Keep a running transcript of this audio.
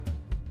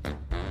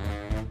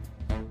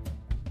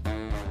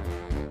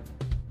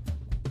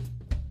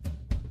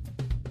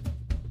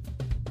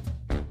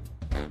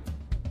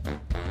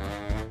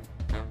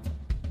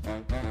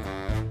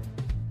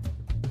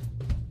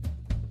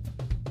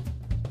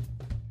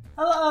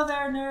Hello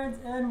there, nerds,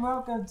 and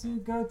welcome to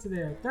Go To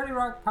There, 30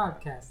 Rock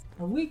Podcast,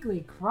 a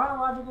weekly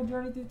chronological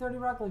journey through 30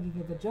 Rock, looking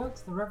at the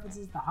jokes, the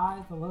references, the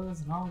highs, the lows,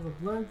 and all of the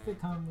blurs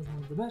that come with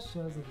one of the best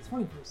shows of the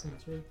 21st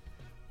century.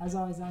 As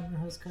always, I'm your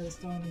host, Curtis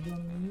Stone, and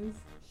joining me is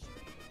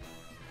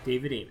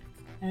David Amick.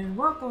 And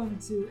welcome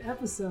to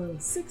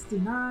episode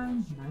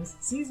 69,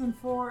 season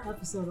 4,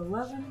 episode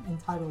 11,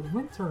 entitled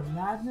Winter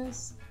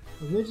Madness,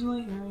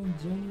 originally airing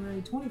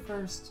January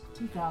 21st,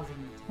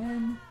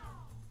 2010.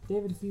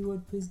 David, if you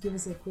would, please give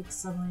us a quick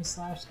summary /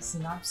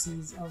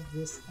 synopsis of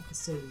this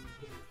episode.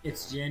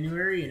 It's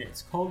January, and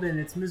it's cold, and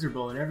it's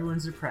miserable, and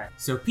everyone's depressed.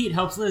 So Pete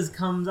helps Liz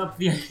comes up with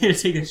the idea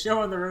to take a show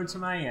on the road to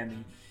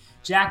Miami.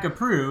 Jack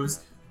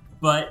approves,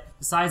 but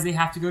decides they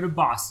have to go to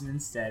Boston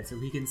instead so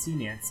he can see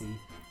Nancy.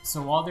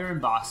 So while they're in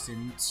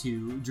Boston,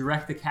 to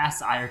direct the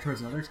cast's ire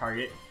towards another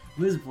target,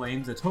 Liz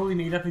blames a totally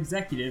made-up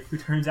executive who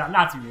turns out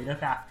not to be made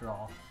up after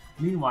all.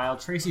 Meanwhile,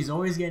 Tracy's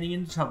always getting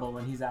into trouble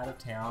when he's out of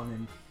town,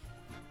 and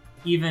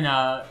even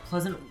a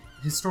pleasant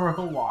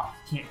historical walk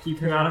can't keep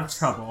him out of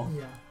trouble.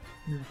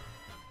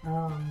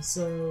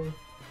 So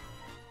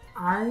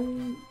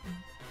I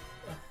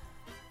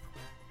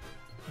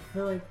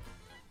feel like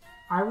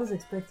I was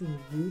expecting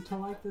you to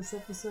like this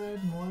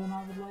episode more than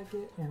I would like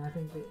it, and I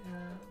think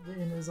the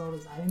end result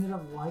is I ended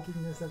up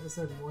liking this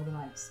episode more than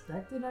I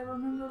expected. I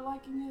remember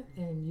liking it,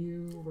 and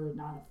you were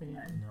not a fan.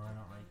 No, I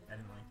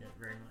didn't like it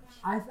very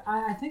much.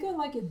 I think I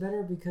like it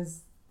better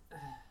because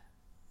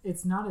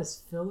it's not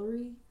as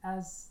fillery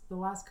as the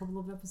last couple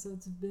of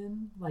episodes have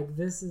been. Like,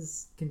 this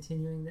is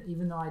continuing that,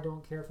 even though I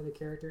don't care for the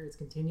character, it's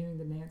continuing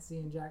the Nancy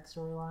and Jack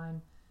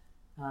storyline,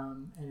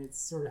 and it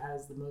sort of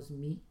has the most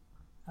meat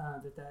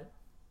that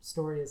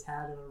story has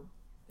had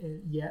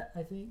yet,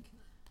 I think.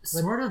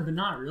 Sort of, but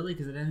not really,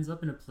 because it ends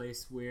up in a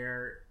place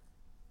where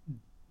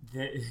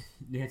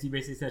Nancy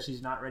basically says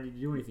she's not ready to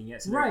do anything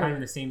yet, so they're kind of in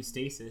the same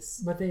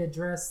stasis. But they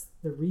address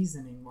the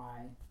reasoning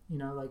why. You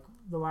know, like,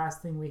 the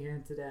last thing we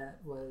hinted at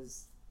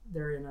was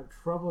they're in a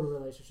troubled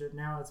relationship.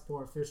 Now it's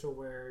more official,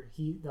 where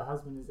the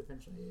husband is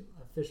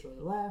officially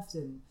left,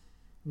 and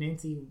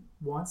Nancy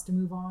wants to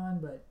move on,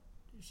 but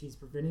she's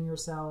preventing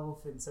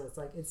herself, and so it's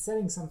like it's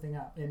setting something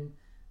up. And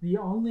the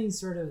only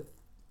sort of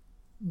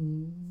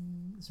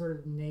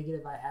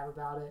negative I have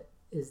about it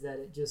is that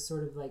it just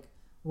sort of like,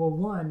 well,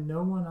 one,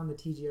 no one on the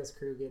TGS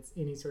crew gets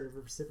any sort of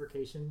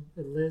reciprocation.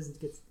 Liz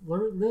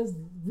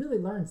really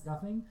learns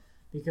nothing,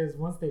 because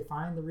once they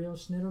find the real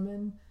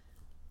Schnitterman,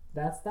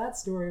 that's that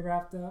story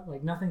wrapped up.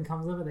 Like, nothing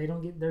comes of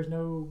it. There's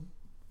no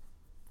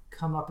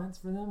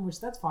comeuppance for them,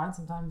 which that's fine.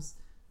 Sometimes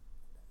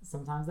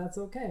that's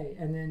okay.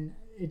 And then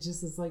it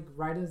just is like,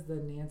 right as the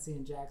Nancy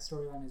and Jack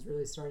storyline is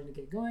really starting to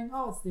get going,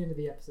 oh, it's the end of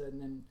the episode,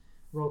 and then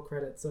roll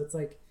credits. So it's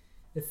like,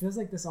 it feels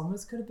like this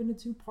almost could have been a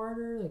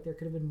two-parter. Like, there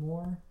could have been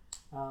more,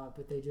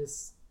 but they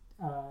just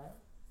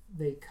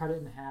they cut it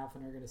in half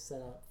and are going to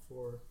set up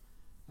for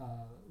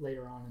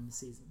later on in the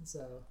season.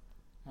 So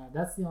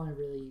that's the only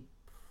really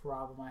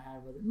problem I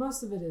have with it.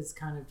 Most of it is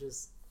kind of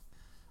just,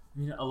 I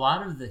mean, a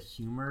lot of the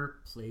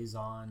humor plays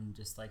on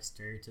just like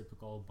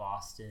stereotypical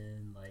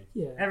Boston, like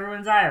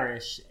everyone's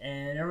Irish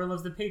and everyone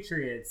loves the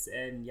Patriots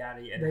and yada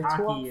and they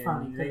hockey, talk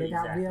funny because they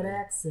got weird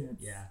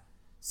accents. Yeah.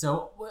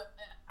 So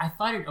I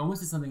thought it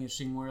almost did something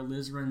interesting where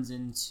Liz runs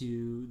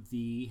into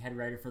the head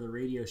writer for the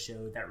radio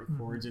show that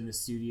records in the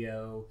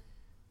studio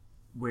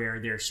where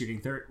they're shooting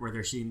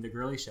the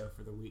girly show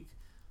for the week.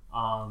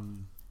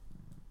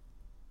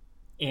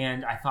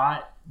 And I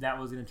thought that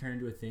was going to turn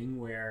into a thing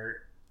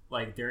where,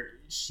 like, I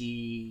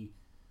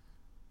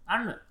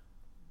don't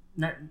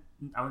know,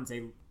 I wouldn't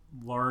say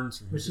learns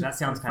from her, that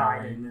sounds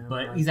kind of lame,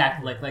 but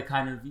exactly, like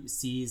kind of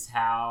sees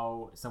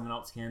how someone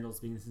else handles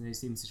being in the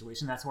same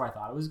situation. That's where I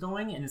thought it was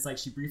going, and it's like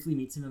she briefly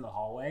meets him in the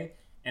hallway,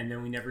 and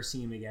then we never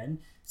see him again.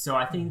 So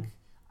I think,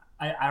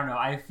 I don't know,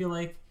 I feel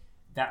like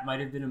that might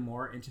have been a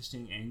more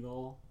interesting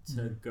angle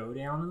to go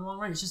down in the long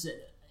run. It's just,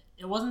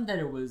 it wasn't that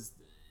it was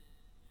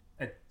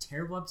a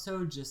terrible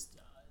episode, just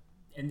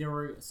and there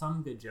were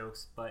some good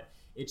jokes, but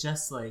it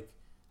just, like,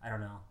 I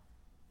don't know,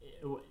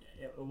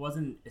 it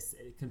wasn't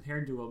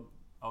compared to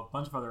a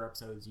bunch of other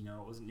episodes, you know,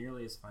 it wasn't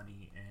nearly as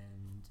funny,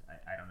 and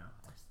I don't know.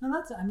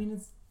 No, I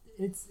mean,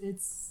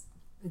 it's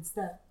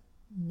that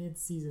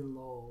mid-season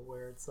lull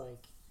where it's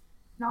like,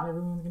 not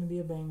everyone's going to be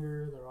a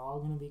banger, they're all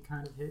going to be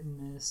kind of hit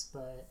and miss,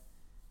 but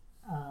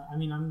I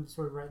mean, I'm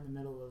sort of right in the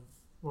middle of,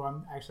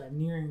 I'm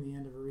nearing the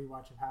end of a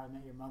rewatch of How I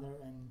Met Your Mother,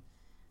 and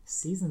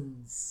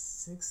seasons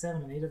 6,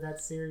 7, and 8 of that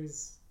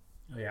series.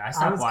 Oh yeah, I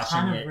stopped watching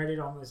it. I was kind of ready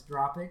to almost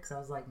drop it because I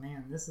was like,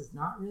 man, this is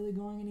not really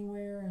going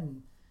anywhere,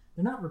 and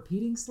they're not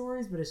repeating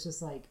stories, but it's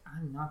just like,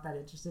 I'm not that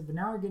interested. But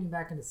now we're getting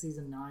back into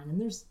season 9,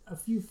 and there's a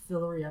few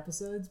fillery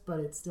episodes, but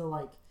it's still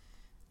like,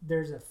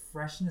 there's a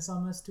freshness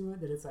almost to it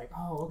that it's like,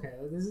 oh, okay,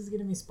 this is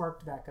getting me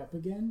sparked back up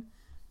again.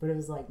 But it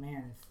was like,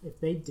 man, if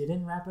they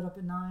didn't wrap it up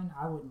at 9,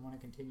 I wouldn't want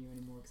to continue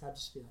anymore, because I'd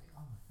just be like,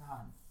 oh my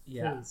god,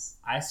 please.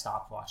 I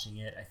stopped watching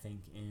it, I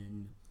think,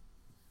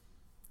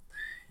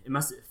 it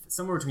must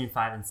somewhere between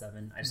 5 and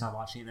 7. I stopped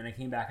watching it, and then I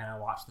came back and I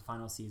watched the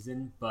final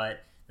season,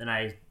 but then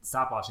I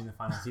stopped watching the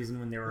final season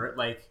when they were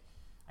like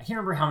I can't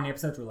remember how many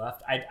episodes were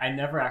left. I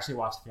never actually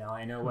watched the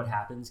finale. I know what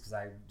happens because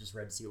I just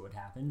read to see what would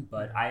happen.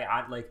 But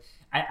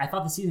I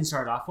thought the season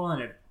started off well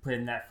and it put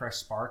in that fresh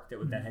spark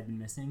that had been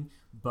missing.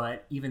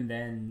 But even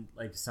then,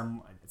 like at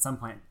some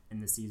point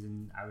in the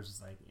season, I was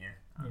just like,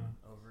 I'm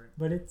over it.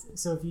 But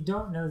so if you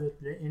don't know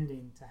the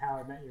ending to How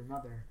I Met Your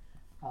Mother,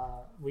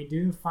 we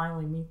do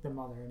finally meet the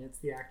mother, and it's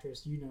the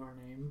actress, you know her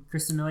name,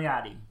 Kristen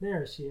Milioti.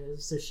 There she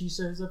is. So she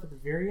shows up at the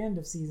very end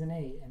of season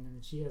 8, and then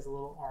she has a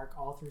little arc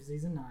all through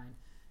season 9.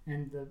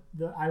 And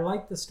I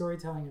like the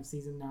storytelling of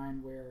season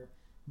 9 where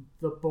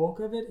the bulk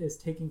of it is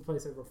taking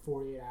place over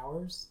 48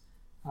 hours.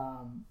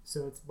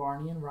 So it's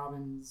Barney and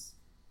Robin's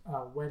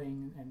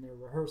wedding and their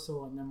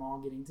rehearsal and them all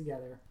getting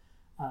together.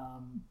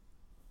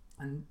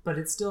 But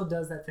it still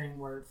does that thing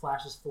where it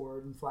flashes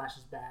forward and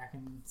flashes back,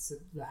 and it's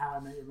the How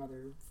I Met Your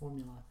Mother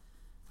formula.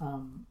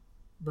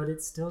 But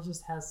it still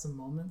just has some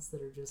moments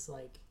that are just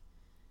like,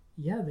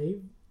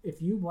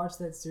 if you watch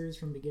that series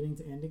from beginning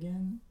to end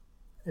again,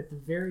 at the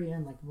very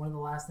end, like one of the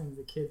last things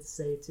the kids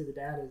say to the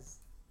dad is,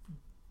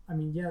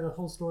 the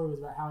whole story was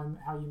about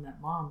how you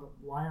met mom, but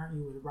why aren't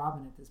you with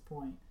Robin at this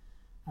point?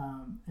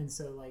 And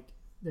so like,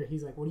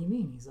 he's like, what do you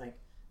mean? He's like,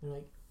 they're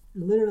like,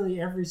 literally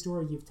every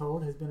story you've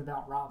told has been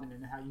about Robin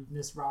and how you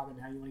miss Robin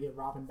and how you want to get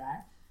Robin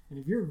back. And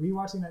if you're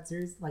rewatching that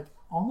series, like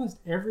almost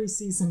every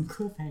season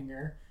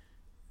cliffhanger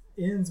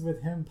ends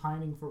with him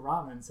pining for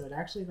Robin. So it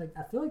actually, like,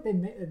 I feel like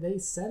they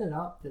set it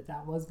up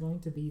that was going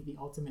to be the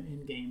ultimate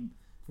end game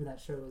for that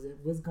show. Is it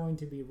was going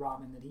to be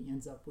Robin that he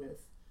ends up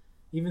with,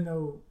 even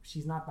though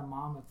she's not the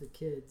mom of the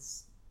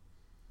kids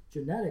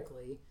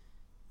genetically.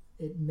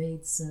 It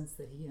made sense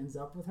that he ends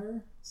up with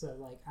her. So,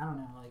 like, I don't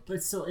know, like...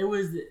 But still, it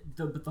was...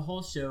 But the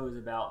whole show is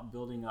about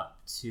building up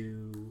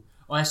to...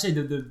 Well, actually,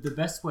 the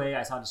best way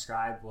I saw it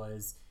described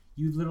was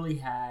you literally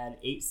had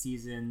 8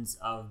 seasons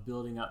of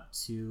building up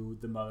to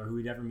the mother, who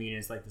we'd never meet,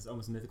 is like this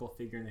almost mythical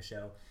figure in the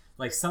show.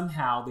 Like,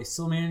 somehow, they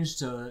still managed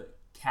to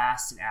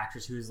cast an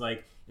actress who is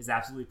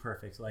absolutely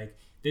perfect. Like,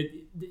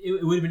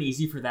 it would have been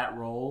easy for that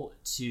role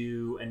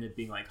to end up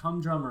being like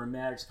humdrum or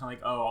mad, or just kind of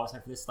like, oh, all this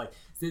time for this. Like,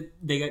 so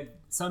they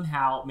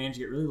somehow managed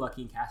to get really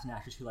lucky and cast an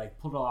actress who like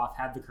pulled it off,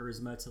 had the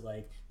charisma to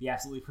like be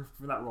absolutely perfect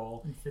for that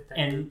role,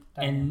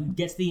 and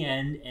get to the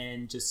end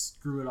and just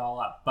screw it all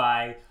up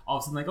by all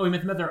of a sudden like, oh, we met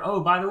the mother.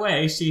 Oh, by the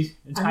way, she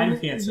died of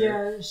cancer.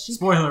 Yeah,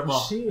 spoiler. Well,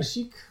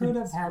 she could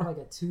have had like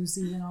a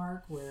 2-season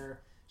arc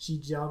where she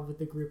gelled with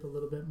the group a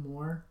little bit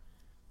more.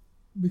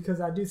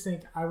 Because I do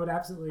think I would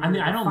absolutely... I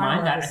mean, I don't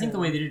mind that. I think the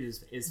way they did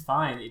it is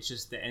fine. It's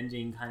just the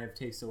ending kind of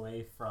takes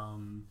away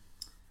from...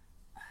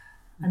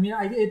 I mean,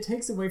 it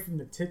takes away from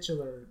the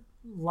titular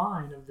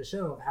line of the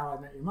show of How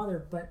I Met Your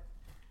Mother, but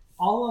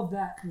all of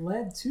that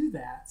led to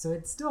that, so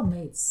it still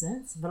made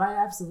sense. But I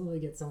absolutely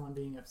get someone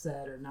being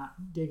upset or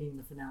not digging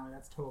the finale.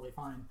 That's totally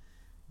fine.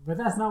 But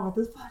that's not what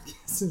this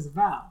podcast is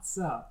about.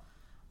 So,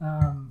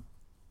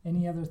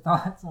 any other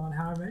thoughts on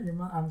How I Met Your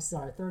Mother? I'm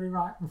sorry, 30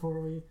 Rock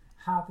before we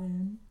hop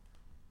in?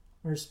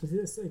 Or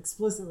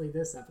explicitly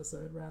this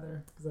episode,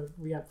 rather, because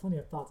we have plenty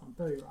of thoughts on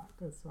 30 Rock.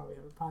 That's why we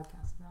have a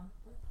podcast about it.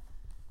 But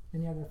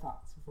any other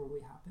thoughts before we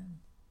hop in?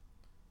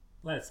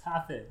 Let's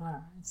hop in. All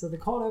right. So the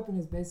cold open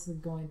is basically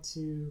going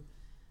to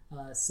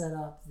set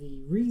up the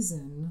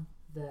reason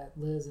that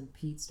Liz and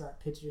Pete start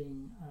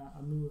pitching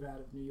a move out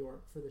of New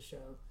York for the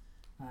show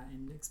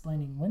and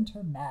explaining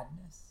Winter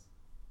Madness.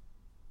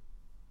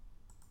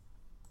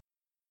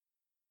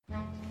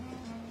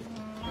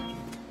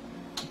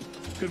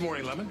 Good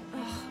morning, Lemon.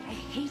 Ugh, I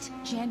hate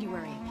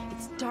January.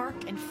 It's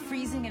dark and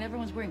freezing and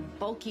everyone's wearing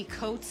bulky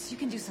coats. You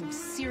can do some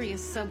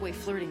serious subway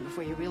flirting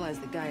before you realize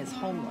the guy is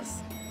homeless.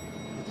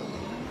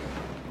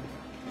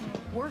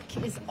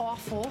 Work is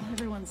awful.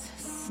 Everyone's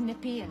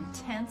snippy and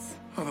tense.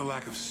 Oh, the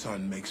lack of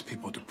sun makes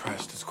people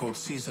depressed. It's called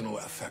seasonal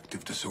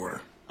affective disorder.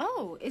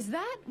 Oh, is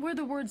that where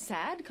the word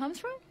sad comes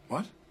from?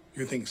 What?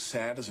 You think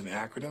SAD is an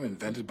acronym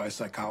invented by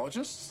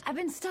psychologists? I've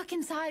been stuck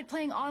inside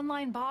playing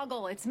online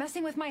Boggle. It's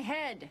messing with my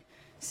head.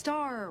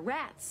 Star,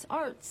 rats,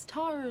 arts,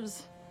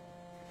 tars.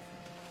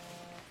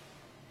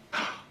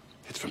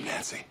 It's from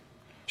Nancy.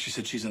 She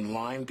said she's in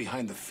line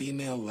behind the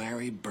female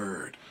Larry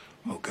Bird.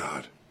 Oh,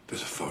 God.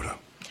 There's a photo.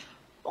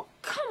 Well,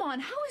 come on.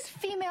 How is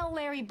female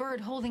Larry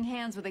Bird holding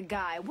hands with a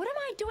guy? What am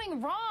I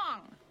doing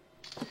wrong?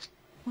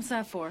 What's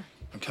that for?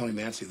 I'm telling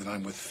Nancy that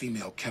I'm with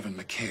female Kevin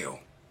McHale.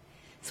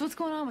 So what's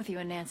going on with you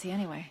and Nancy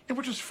anyway? Yeah,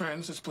 we're just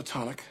friends. It's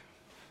platonic.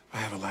 I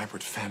have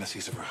elaborate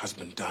fantasies of her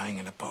husband dying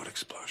in a boat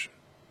explosion.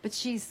 But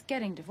she's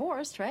getting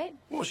divorced, right?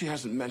 Well, she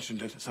hasn't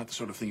mentioned it. It's not the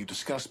sort of thing you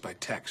discuss by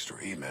text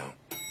or email.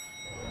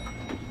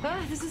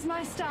 This is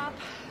my stop.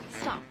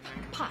 Stop.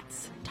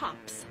 Pots.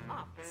 Tops.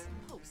 Ops.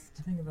 Post.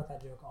 I think about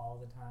that joke all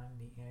the time,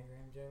 the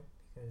anagram joke,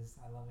 because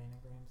I love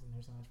anagrams and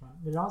they're so much fun.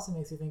 But it also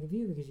makes me think of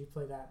you because you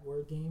play that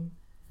word game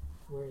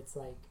where it's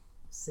like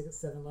 6,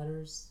 7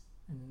 letters,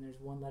 and then there's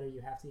one letter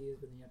you have to use,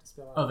 but then you have to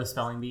spell out. Oh, the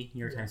spelling bee? New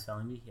York Times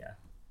spelling bee? Yeah.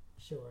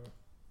 Sure.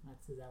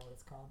 Is that what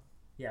it's called?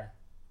 Yeah.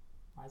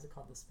 Why is it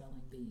called the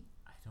spelling bee?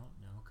 I don't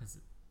know, because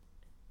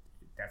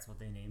that's what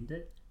they named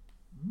it.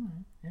 All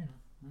right. Fair enough.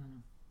 I don't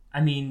know.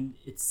 I mean,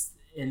 it's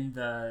in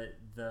the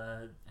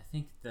I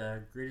think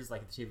the grid is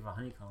like the shape of a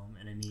honeycomb,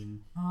 and I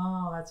mean,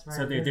 oh, that's right.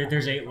 So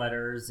there's 8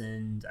 letters,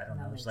 and I don't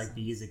know, there's like sense.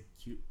 B is a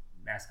cute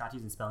mascot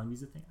and spelling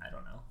bees a thing. I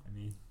don't know. I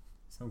mean,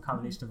 some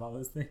combination of all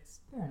those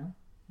things. Fair enough.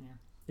 Yeah.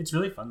 It's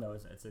really fun though.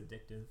 It's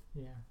addictive.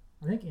 Yeah,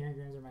 I think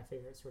anagrams are my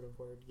favorite sort of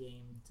word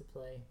game to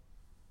play.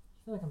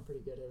 I feel like I'm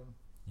pretty good at them.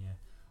 Yeah.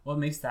 Well, it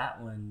makes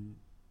that one.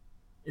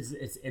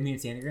 It's I mean,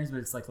 it's anagrams, but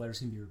it's like letters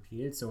can be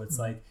repeated, so it's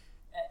like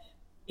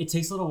it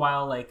takes a little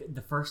while. Like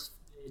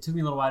it took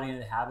me a little while to get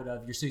into the habit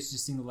of you're so used to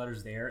just seeing the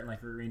letters there and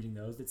like rearranging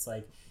those. It's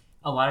like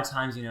a lot of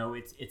times, you know,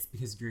 it's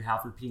because you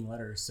have repeating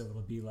letters, so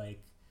it'll be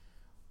like,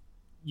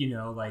 you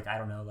know, like I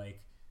don't know,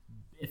 like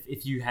if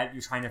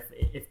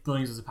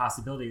billions was a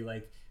possibility,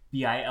 like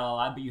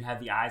B-I-L-L-I, but you have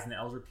the I's and the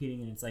L's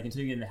repeating, and it's like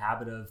until you get in the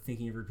habit of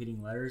thinking of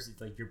repeating letters,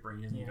 it's like your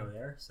brain doesn't go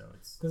there. So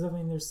it's because I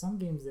mean, there's some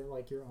games that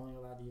like you're only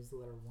allowed to use the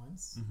letter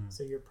once,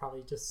 so you're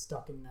probably just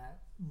stuck in that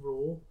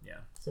rule. Yeah.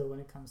 So when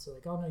it comes to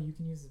like, oh no, you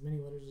can use as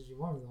many letters as you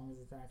want as long as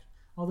it's action.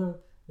 Although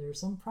there are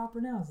some proper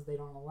nouns that they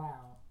don't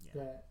allow.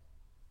 That,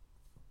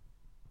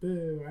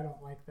 boo, I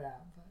don't like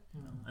that. But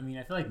you know. I mean,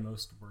 I feel like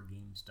most word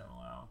games don't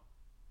allow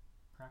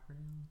proper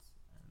nouns.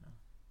 I don't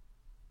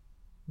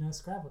know. No,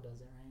 Scrabble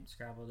doesn't, right?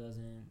 Scrabble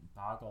doesn't.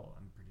 Boggle,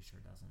 I'm pretty sure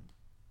doesn't.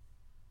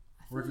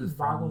 I think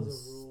Boggle's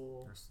a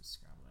rule. Versus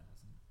Scrabble that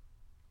doesn't.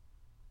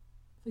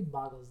 I think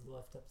Boggle's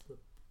left up to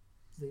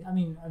the. I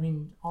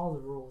mean, all the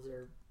rules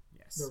are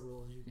the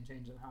rules. You can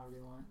change them however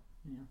you want.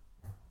 Yeah.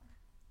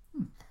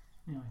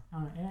 Anyway, I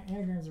don't know.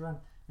 Anagrams are run,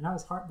 and I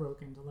was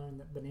heartbroken to learn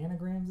that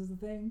bananagrams is a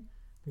thing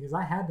because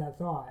I had that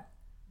thought.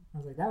 I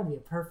was like, that would be a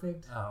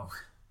perfect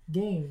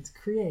game to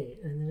create,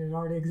 and then it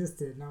already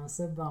existed, and I was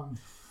so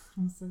bummed.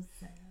 I'm so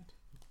sad.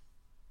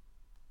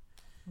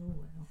 Oh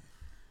well.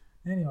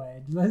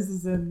 Anyway, Liz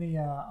is in the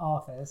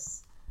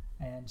office,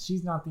 and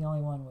she's not the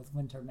only one with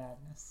winter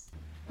madness.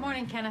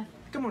 Morning, Kenneth.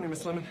 Good morning,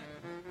 Miss Lemon.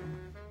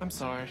 I'm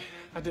sorry.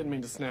 I didn't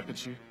mean to snap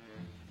at you.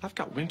 I've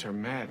got winter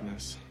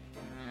madness.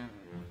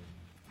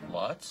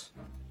 What?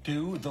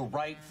 Do the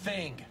right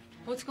thing.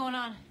 What's going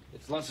on?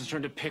 It's Lutz's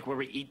turn to pick where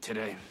we eat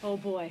today. Oh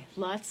boy,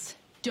 Lutz,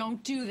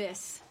 don't do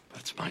this. But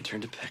it's my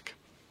turn to pick.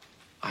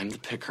 I'm the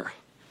picker.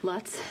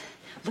 Lutz,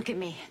 look at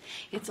me.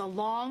 It's a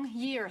long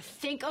year.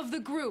 Think of the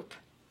group.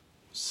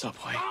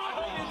 Subway. Guys,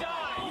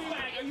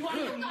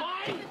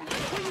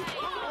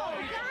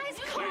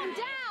 calm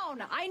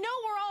down. I know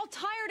we're all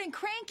tired and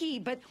cranky,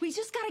 but we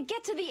just gotta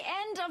get to the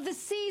end of the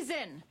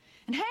season.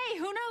 And hey,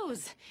 who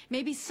knows?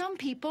 Maybe some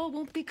people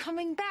won't be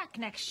coming back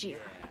next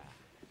year.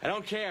 I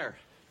don't care.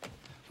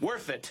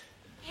 Worth it.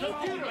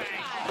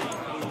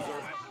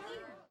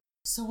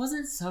 So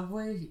wasn't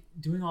Subway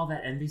doing all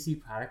that NBC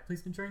product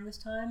placement during this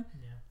time?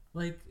 Yeah.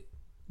 Like,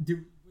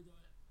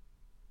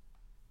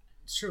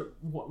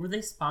 what were they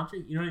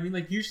sponsoring? You know what I mean?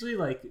 Like usually,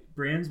 like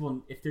brands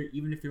will, if they're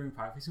doing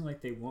product placement,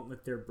 like they won't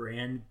let their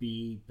brand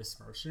be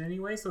besmirched in any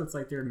way. So it's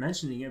like they're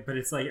mentioning it, but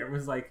it's like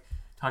everyone's like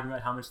talking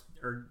about how much,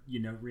 or you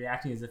know,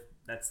 reacting as if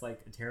that's like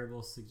a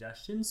terrible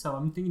suggestion. So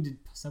I'm thinking, did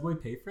Subway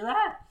pay for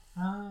that?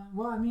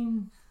 Well, I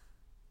mean,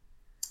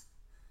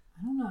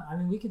 I don't know. I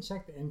mean, we can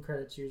check the end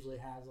credits. Usually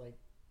has like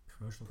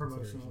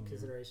promotional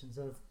consideration.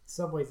 So if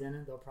Subway's in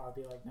it, they'll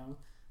probably be like no,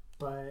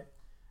 but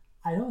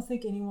I don't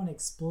think anyone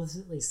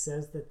explicitly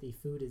says that the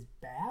food is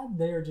bad.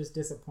 They're just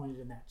disappointed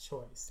in that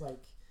choice.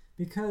 Like,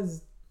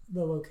 because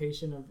the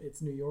location of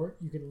it's New York,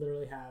 you could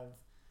literally have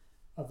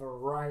a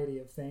variety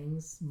of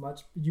things.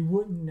 You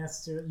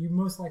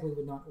most likely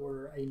would not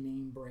order a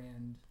name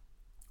brand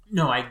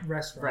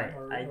restaurant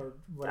or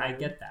whatever. I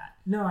get that.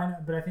 No, I know,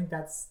 but I think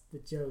that's the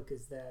joke,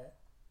 is that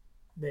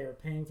they are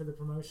paying for the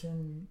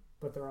promotion,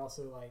 but they're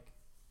also like,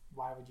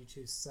 why would you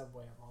choose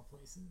Subway of all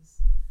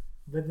places?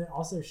 But then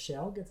also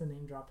Shell gets a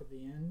name drop at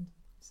the end,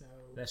 so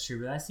that's true.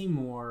 But that seemed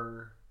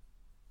more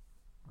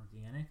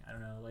organic. I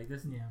don't know, like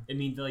this. Yeah. I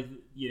mean, like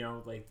you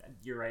know, like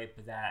you're right,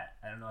 but that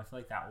I don't know. I feel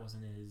like that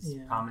wasn't as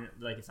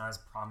prominent. Like it's not as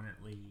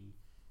prominently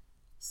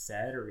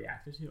said or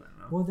reacted to. I don't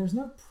know. Well, there's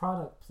no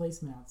product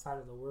placement outside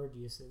of the word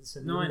usage, so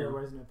maybe there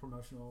was no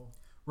promotional.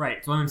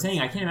 Right. So what I'm saying,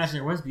 I can't imagine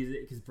there was,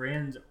 because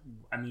brands,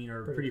 I mean,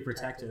 are pretty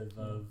protective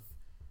of.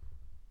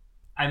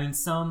 I mean,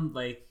 some,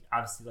 like,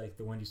 obviously, like,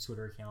 the Wendy's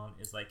Twitter account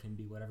is, like, can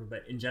be whatever,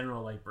 but in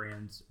general, like,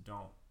 brands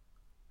don't,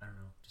 I don't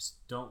know,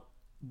 just don't,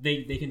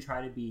 they can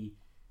try to be,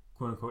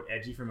 quote-unquote,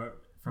 edgy from a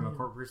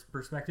corporate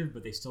perspective,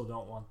 but they still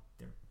don't want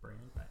their brand.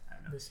 I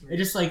don't know. It's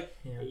just, like,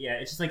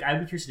 it's just, like, I'd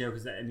be curious to know,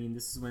 because, I mean,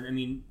 this is when, I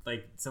mean,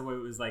 like, Subway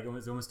was, like, it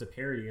was almost a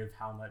parody of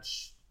how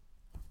much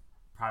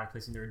product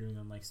placement they were doing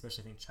on, like,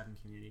 especially, I think, Chuck and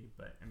Community,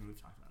 but, I mean,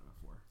 we've talked about it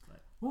before,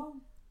 but. Well,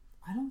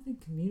 I don't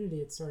think Community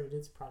had started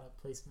its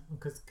product placement,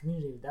 because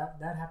Community,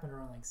 that happened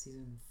around like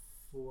season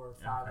 4 or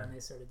 5 when they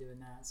started doing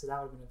that. So that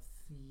would have been a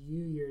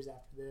few years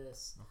after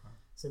this. Okay.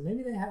 So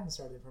maybe they hadn't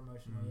started the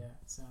promotional yet.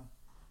 So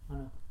I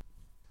don't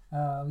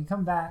know. We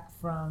come back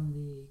from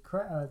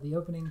the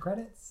opening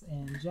credits,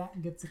 and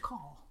Jack gets a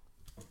call.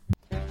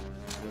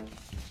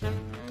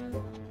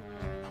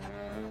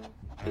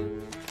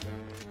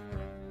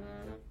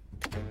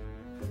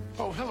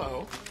 Oh,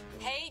 hello.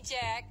 Hey, Hey,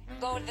 Jack,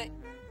 go to the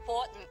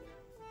port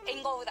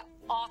and go with the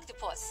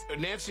octopus.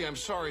 Nancy, I'm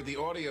sorry, the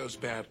audio's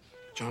bad.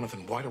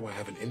 Jonathan, why do I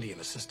have an Indian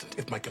assistant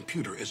if my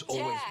computer is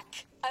always...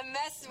 Jack, I'm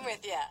messing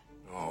with you.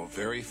 Oh,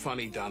 very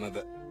funny, Donna.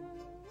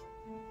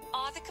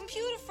 Oh, the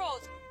computer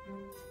froze.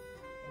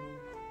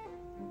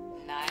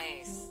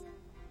 Nice.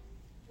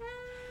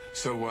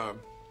 So,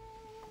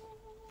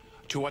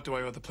 to what do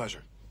I owe the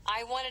pleasure?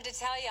 I wanted to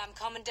tell you I'm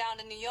coming down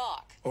to New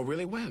York. Oh,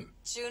 really? When?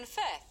 June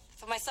 5th,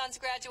 for my son's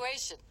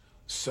graduation.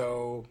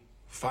 So,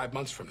 5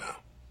 months from now.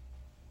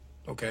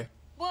 Okay.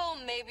 Well,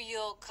 maybe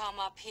you'll come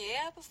up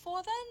here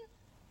before then?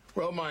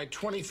 Well, my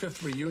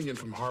 25th reunion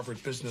from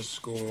Harvard Business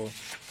School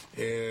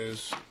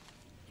is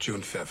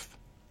June 5th.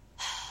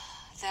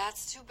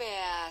 That's too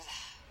bad.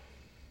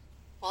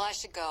 Well, I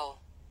should go.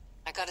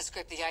 I gotta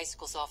scrape the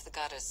icicles off the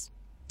gutters.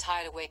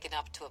 Tired of waking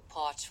up to a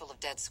porch full of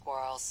dead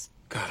squirrels.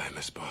 God, I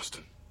miss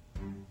Boston.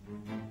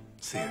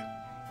 See ya.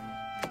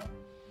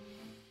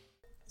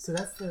 So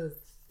that's the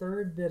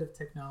third bit of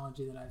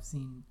technology that I've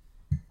seen,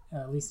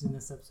 at least in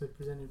this episode,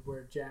 presented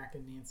where Jack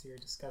and Nancy are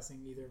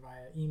discussing either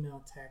via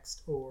email,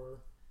 text, or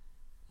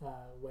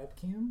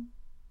webcam,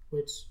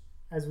 which,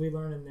 as we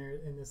learn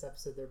in this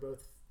episode, they're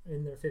both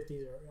in their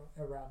 50s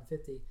or around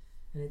 50,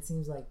 and it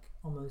seems like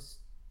almost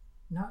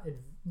not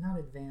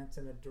advanced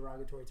in a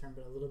derogatory term,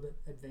 but a little bit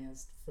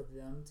advanced for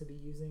them to be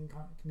using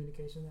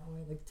communication that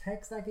way. Like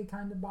text I could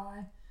kind of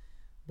buy,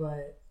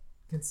 but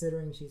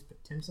considering she's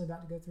potentially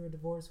about to go through a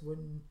divorce,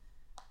 wouldn't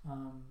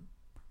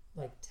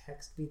like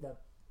text be the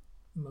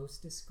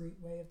most discreet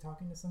way of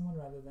talking to someone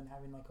rather than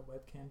having like a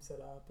webcam set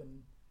up?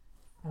 And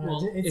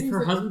well, if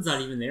her husband's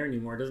not even there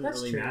anymore, it doesn't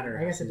really matter.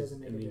 I guess it doesn't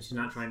make a difference. She's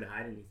not trying to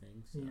hide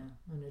anything. So.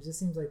 Yeah, and it just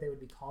seems like they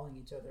would be calling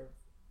each other.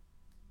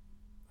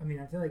 I mean,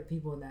 I feel like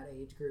people in that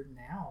age group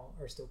now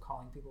are still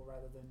calling people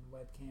rather than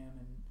webcam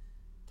and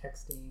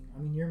texting. I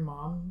mean, your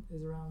mom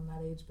is around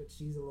that age, but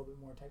she's a little bit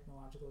more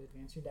technologically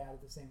advanced. Your dad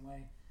is the same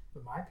way,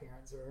 but my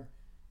parents are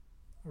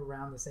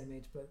around the same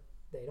age, but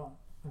they don't.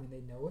 I mean,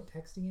 they know what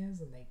texting is,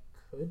 and they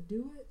could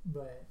do it,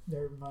 but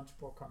they're much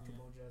more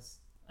comfortable just.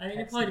 I mean,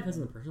 it probably depends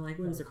on the person. Like, it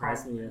wouldn't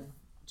surprise me if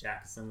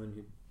Jack is someone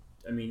who,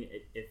 I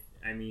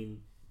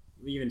mean,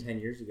 even 10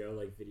 years ago,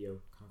 like video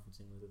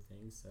conferencing was a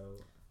thing. So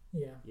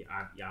yeah,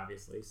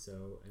 obviously. So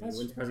I mean, it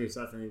wouldn't surprise me if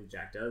that's something that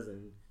Jack does,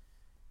 and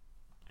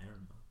I don't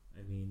know.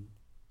 I mean,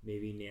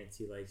 maybe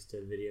Nancy likes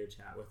to video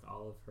chat with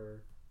all of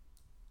her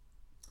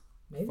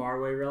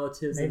faraway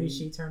relatives. Maybe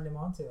she turned him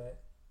onto it,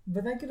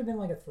 but that could have been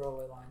like a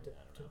throwaway line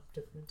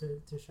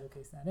to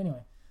showcase that.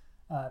 Anyway,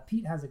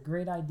 Pete has a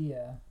great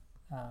idea.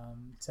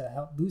 To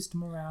help boost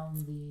morale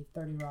in the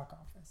 30 Rock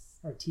office,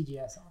 or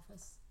TGS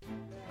office.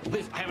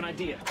 Liz, I have an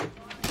idea.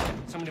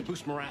 Something to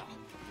boost morale.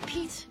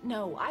 Pete,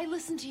 no. I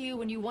listened to you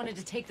when you wanted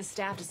to take the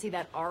staff to see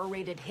that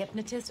R-rated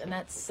hypnotist, and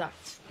that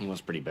sucked. It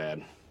was pretty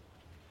bad.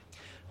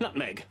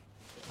 Nutmeg.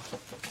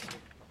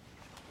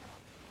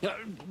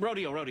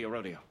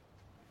 Rodeo.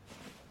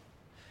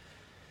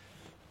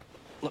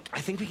 Look,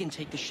 I think we can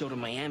take the show to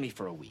Miami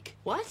for a week.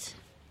 What?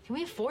 Can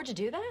we afford to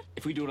do that?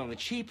 If we do it on the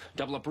cheap,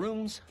 double up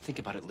rooms, think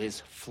about it,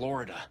 Liz.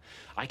 Florida.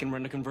 I can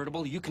rent a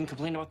convertible. You can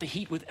complain about the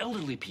heat with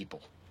elderly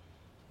people.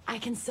 I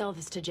can sell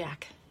this to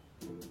Jack.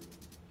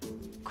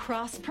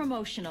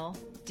 Cross-promotional,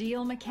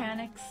 deal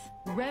mechanics,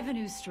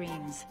 revenue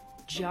streams,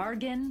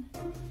 jargon,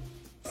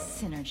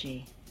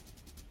 synergy.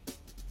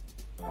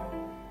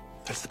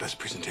 That's the best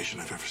presentation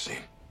I've ever seen.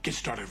 Get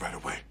started right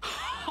away.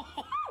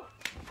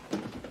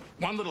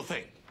 One little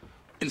thing.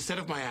 Instead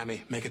of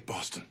Miami, make it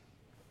Boston.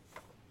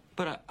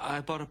 But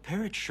I bought a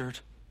parrot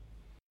shirt.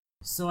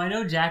 So I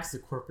know Jack's the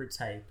corporate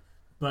type,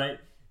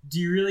 but do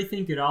you really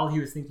think at all he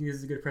was thinking this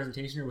is a good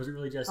presentation, or was it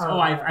really just,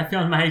 I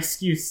found my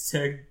excuse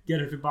to get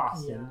her to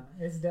Boston?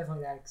 Yeah, it's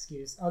definitely that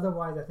excuse.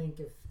 Otherwise, I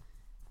think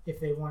if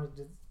they wanted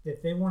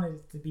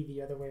it to be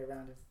the other way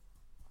around,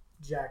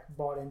 if Jack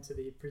bought into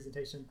the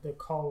presentation, the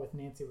call with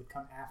Nancy would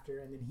come after,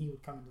 and then he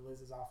would come into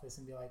Liz's office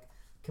and be like,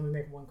 "Can we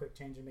make one quick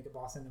change and make it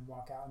Boston and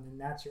walk out?" And then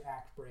that's your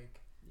act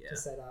break to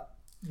set up.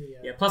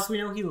 Plus we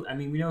know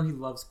he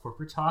loves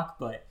corporate talk,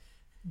 but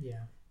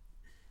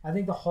I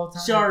think the whole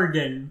time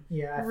jargon,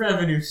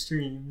 revenue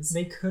streams.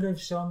 They could have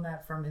shown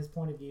that from his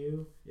point of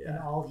view, and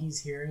all he's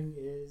hearing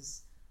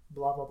is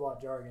blah blah blah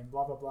jargon,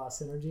 blah blah blah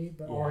synergy.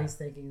 But all he's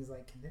thinking is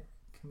like, can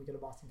we go to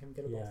Boston? Can we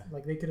go to Boston?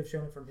 Like they could have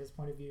shown it from his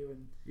point of view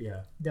and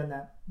done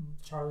that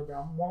Charlie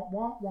Brown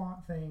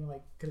want thing.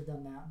 Like could have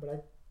done that, but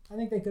I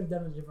think they could have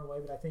done it a different way.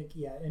 But I think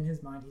in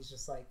his mind he's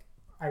just like,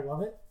 I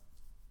love it.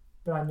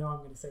 But I know I'm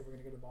going to say we're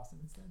going to go to Boston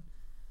instead.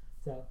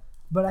 So,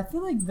 but I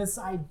feel like this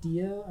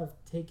idea of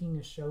taking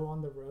a show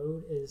on the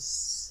road is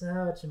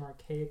such an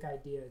archaic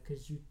idea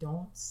because you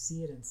don't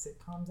see it in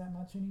sitcoms that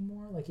much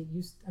anymore. Like it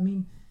used. I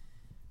mean,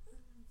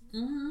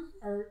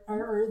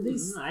 or at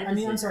least.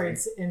 I'm sorry.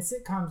 In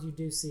sitcoms, you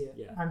do see it.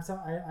 Yeah. I'm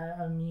sorry.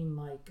 I mean,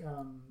 like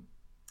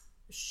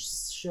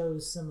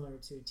shows similar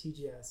to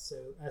TGS, so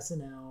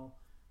SNL,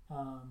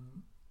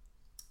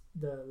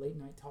 the late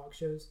night talk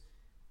shows.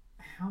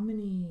 How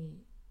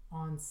many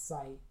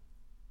on-site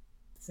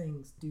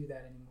things do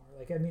that anymore?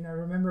 Like, I mean, I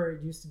remember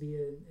it used to be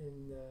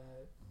in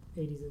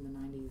 80s and the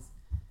 90s,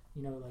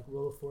 you know, like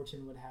Wheel of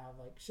Fortune would have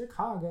like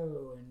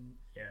Chicago and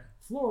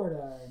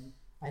Florida, and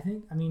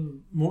I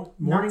mean,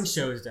 morning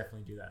shows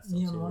definitely do that stuff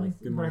too. Morning, like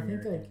Good Morning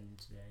America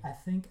today. I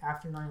think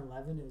after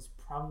 9/11, it was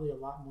probably a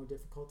lot more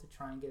difficult to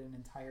try and get an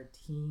entire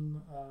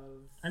team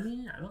of. I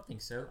mean, I don't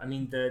think so. I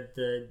mean,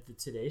 the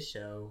Today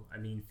Show, I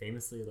mean,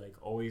 famously like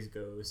always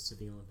goes to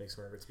the Olympics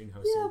wherever it's being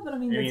hosted. Yeah, but I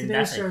mean, the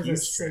Today Show is a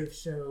safe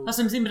show. That's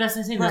what I'm saying. But that's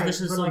the same. Right,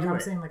 but like I'm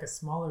saying, like a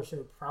smaller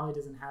show probably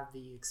doesn't have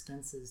the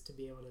expenses to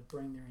be able to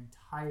bring their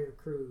entire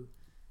crew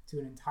to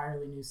an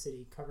entirely new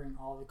city, covering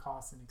all the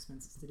costs and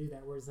expenses to do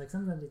that. Whereas like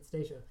sometimes the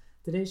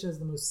Today Show is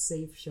the most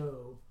safe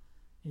show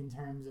in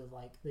terms of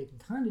like they can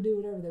kind of do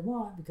whatever they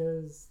want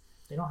because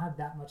they don't have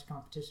that much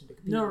competition to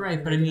compete. No,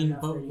 right, but I mean,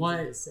 but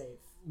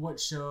what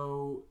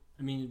show?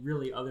 I mean,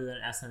 really, other than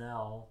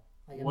SNL,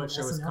 what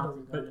show is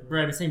comparable? But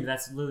I'm saying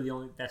that's really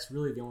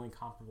the only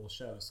comparable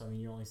show. So I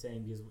mean, you're only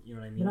saying because you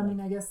know what I mean. But I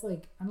mean, I guess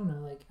like I don't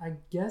know, like I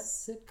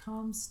guess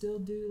sitcoms still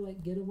do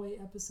like getaway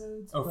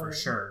episodes. Oh, for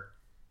sure.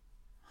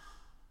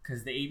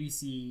 Because the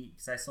ABC,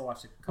 because I still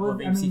watch a couple of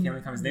ABC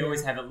family comedies, they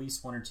always have at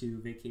least 1 or 2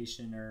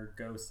 vacation or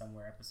go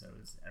somewhere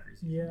episodes every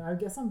season. Yeah, I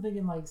guess I'm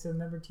thinking like, so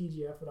remember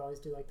TGF would always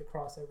do like the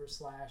crossover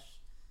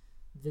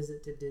 /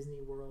 visit to Disney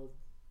World,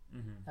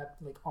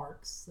 like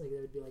arcs. Like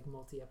they would be like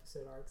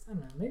multi-episode arcs. I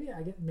don't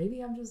know.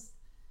 Maybe I'm just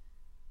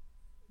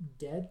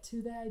dead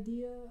to the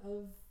idea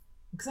of,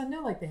 because I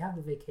know like they have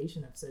the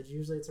vacation episodes.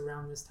 Usually it's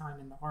around this time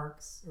in the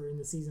arcs or in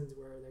the seasons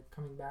where they're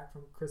coming back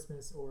from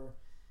Christmas, or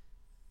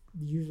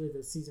usually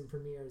the season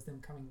premiere is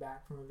them coming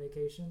back from a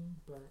vacation.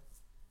 But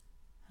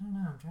I don't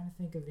know, I'm trying to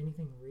think of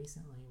anything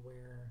recently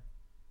where,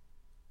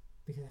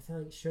 because I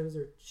feel like shows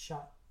are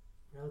shot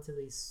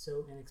relatively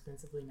so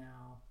inexpensively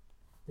now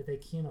that they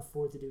can't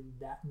afford to do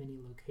that many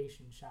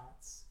location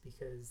shots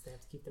because they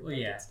have to keep their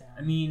budgets down.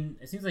 I mean,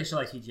 it seems like a show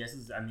like TGS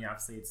is, I mean,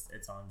 obviously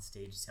it's on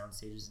stage, sound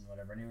stages and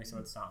whatever anyway, so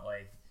it's not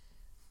like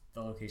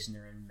the location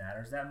they're in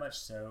matters that much.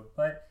 So,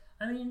 but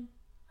I mean,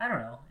 I don't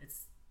know,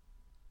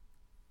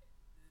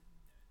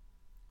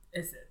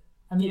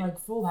 I mean, like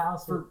Full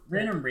House for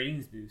random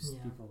ratings boosts,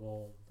 people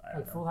will. I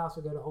don't know. Full House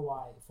would go to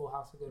Hawaii. Full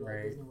House would go to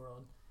like Disney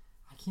World.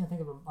 I can't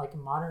think of like a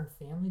Modern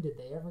Family. Did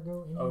they ever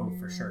go anywhere? Oh,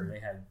 for sure, they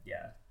had.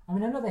 Yeah. I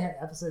mean, I know they had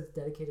episodes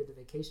dedicated to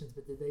vacations,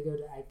 but did they go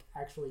to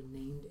actually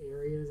named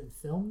areas and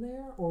film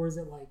there, or is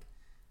it like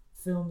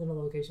filmed in a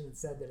location and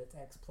said that it's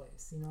X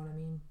place? You know what I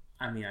mean?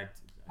 I mean,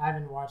 I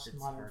haven't watched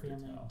Modern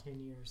Family in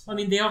 10 years. So. I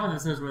mean, they all have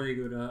episodes where they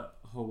go to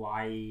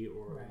Hawaii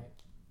or.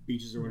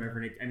 Beaches or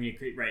whatever, and it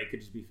could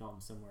just be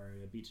filmed somewhere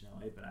at a beach in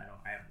LA, but I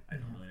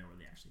don't really know where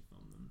they actually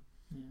filmed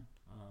them.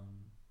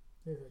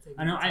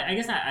 I know. I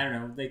guess I don't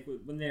know. Like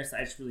when I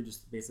just really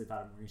just basically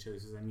thought of morning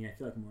shows because I mean I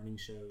feel like morning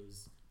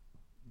shows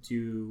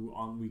do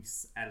on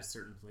weeks at a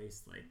certain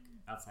place, like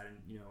outside of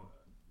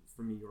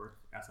from New York,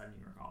 outside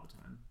New York all the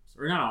time,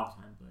 or not all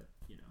the time, but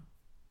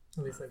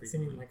at least like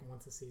seeming like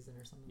once a season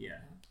or something. Yeah.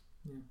 Like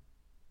that. Yeah.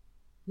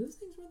 Do those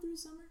things run through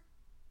summer?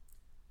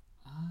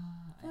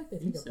 I feel like they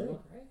take a break,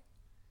 right?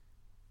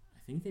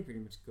 I think they pretty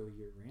much go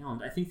year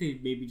round. I think they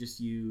maybe just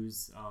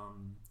use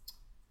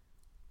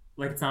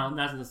like it's not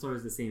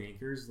necessarily the same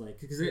anchors, like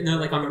because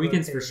like on the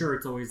weekends for sure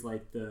it's always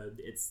like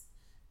it's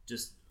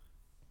just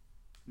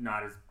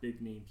not as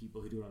big name people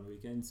who do it on the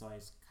weekend. So I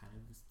just kind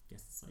of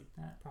guess it's like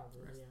that.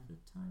 Probably the rest of the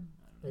time.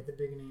 I don't know. Like the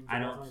big names. I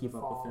don't keep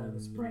up with them.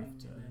 The spring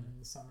and then in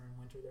the summer and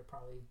winter they're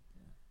probably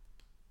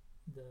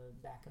the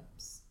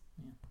backups.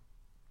 Yeah.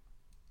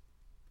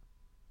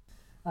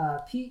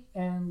 Pete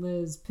and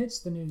Liz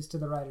pitched the news to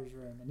the writer's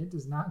room, and it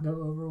does not go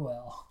over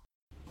well.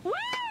 Woo!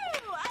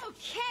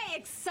 Okay,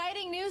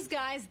 exciting news,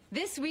 guys.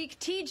 This week,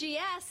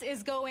 TGS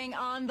is going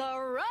on the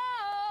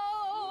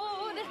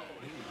road.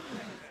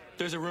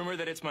 There's a rumor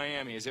that it's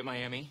Miami. Is it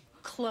Miami?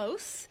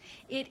 Close.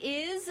 It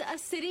is a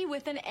city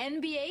with an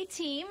NBA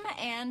team,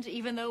 and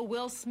even though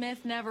Will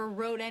Smith never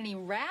wrote any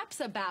raps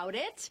about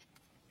it,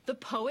 the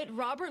poet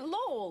Robert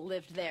Lowell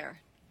lived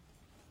there.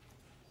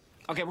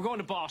 Okay, we're going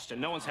to Boston.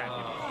 No one's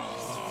happy.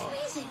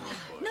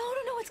 No,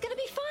 it's gonna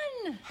be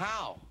fun.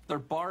 How? Their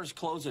bars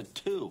close at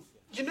 2.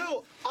 You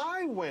know,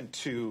 I went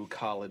to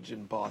college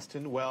in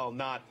Boston. Well,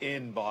 not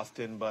in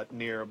Boston, but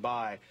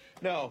nearby.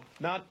 No,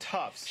 not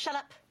Tufts. Shut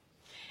up.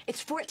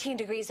 It's 14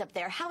 degrees up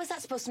there. How is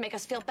that supposed to make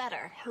us feel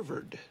better?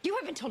 Harvard. You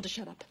have been told to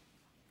shut up.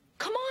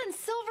 Come on,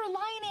 silver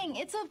lining.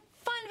 It's a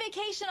fun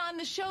vacation on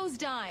the show's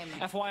dime.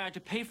 FYI, to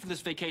pay for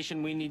this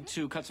vacation, we need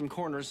to cut some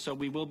corners, so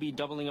we will be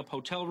doubling up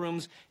hotel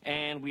rooms,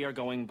 and we are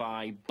going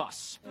by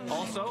bus.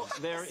 Also,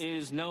 there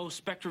is no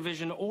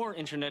SpectraVision or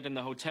internet in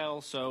the hotel,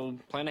 so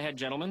plan ahead,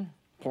 gentlemen.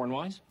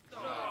 Porn-wise.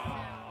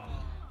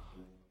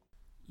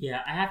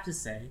 Yeah, I have to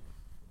say,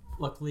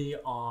 luckily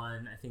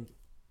on, I think,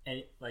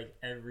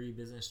 every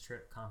business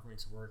trip,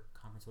 conference, work,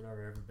 conference,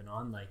 whatever I've ever been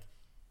on, like,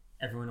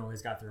 everyone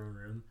always got their own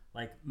room.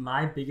 Like,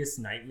 my biggest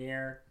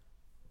nightmare,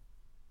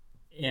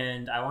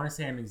 and I want to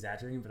say I'm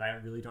exaggerating, but I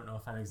really don't know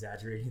if I'm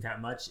exaggerating that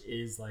much,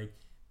 is like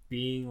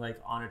being like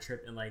on a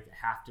trip and like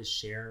have to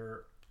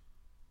share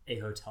a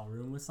hotel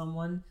room with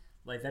someone.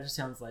 Like that just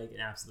sounds like an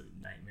absolute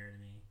nightmare to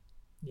me.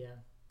 Yeah.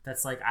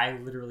 That's like, I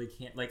literally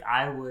can't, like,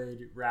 I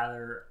would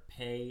rather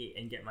pay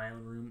and get my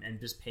own room and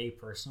just pay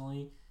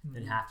personally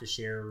than have to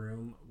share a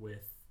room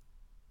with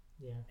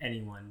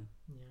anyone.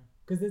 Yeah.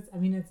 Because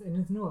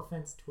it's no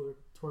offense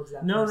towards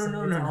that No. person.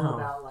 It's all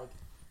about, like,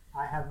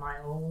 I have my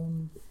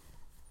own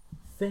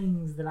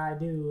things that I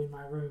do in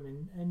my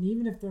room. And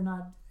even if they're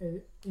not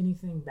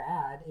anything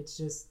bad, it's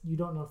just, you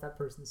don't know if that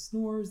person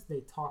snores,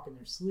 they talk in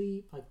their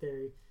sleep, like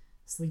they're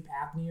sleep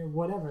apnea or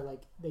whatever.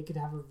 Like, they could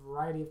have a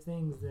variety of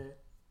things that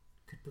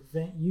could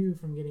prevent you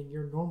from getting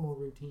your normal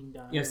routine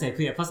done. Yeah,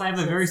 plus I have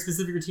a very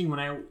specific routine when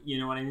I, you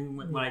know what I mean,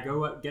 when I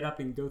get up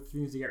and go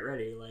through things to get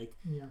ready. Like,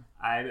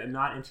 I'm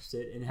not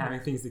interested in having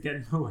things that get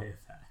in the way of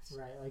that.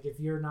 Right, like if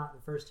you're not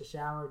the first to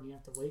shower and you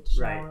have to wait to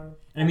shower.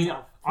 And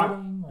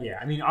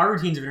I mean, our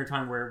routines are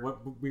intertwined where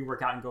we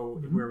work out and go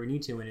where we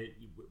need to, and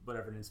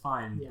and it's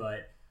fine. Yeah.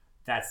 But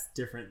that's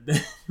different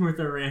than with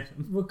a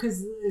random. Well,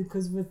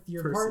 because with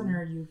your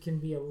partner, you can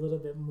be a little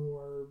bit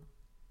more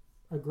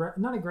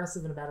not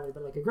aggressive in a bad way,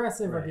 but like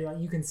aggressive, or be like,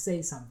 you can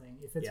say something.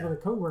 If it's with a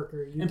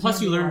coworker, and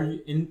plus you learn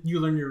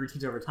your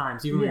routines over time.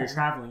 So even when you're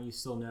traveling, you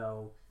still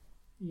know.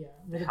 Yeah,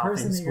 with a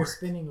person that you're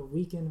spending a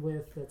weekend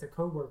with that's a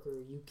coworker,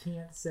 you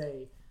can't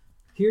say,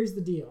 here's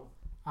the deal.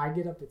 I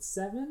get up at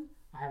 7,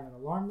 I have an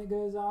alarm that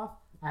goes off,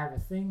 I have a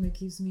thing that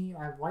keeps me,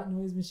 I have a white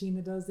noise machine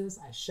that does this,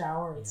 I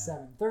shower at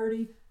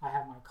 7:30, I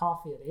have my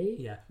coffee at 8.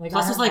 Yeah. Like,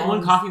 plus there's like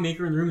one coffee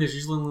maker in the room, there's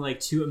usually only like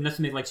 2, enough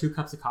to make like 2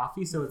 cups of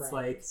coffee, so it's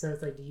like... So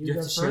it's like, do you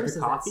go first? Is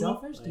that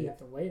selfish? Like, do you have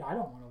to wait? I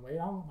don't want to wait,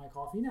 I want my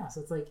coffee now.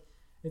 So it's like,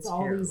 it's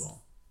all terrible. These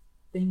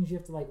things you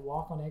have to like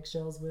walk on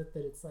eggshells with,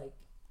 that it's like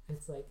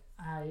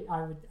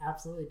I would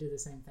absolutely do the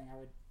same thing. I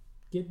would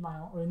get my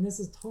own, and this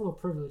is total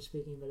privilege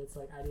speaking, but it's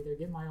like I'd either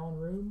get my own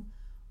room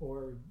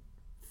or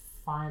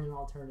find an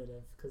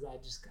alternative, because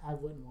I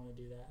wouldn't want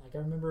to do that. Like, I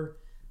remember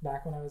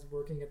back when I was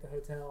working at the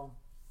hotel,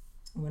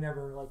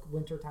 whenever like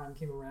winter time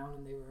came around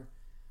and they were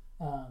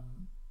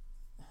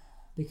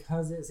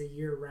because it's a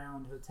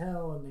year-round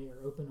hotel and they are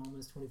open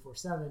almost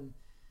 24/7,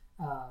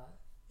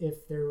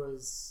 if there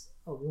was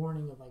a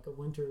warning of like a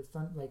winter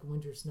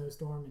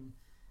snowstorm and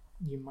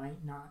you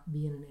might not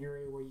be in an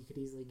area where you could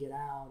easily get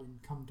out and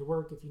come to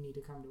work, if you need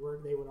to come to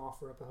work, they would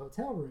offer up a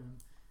hotel room.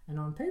 And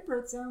on paper,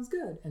 it sounds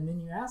good. And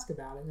then you ask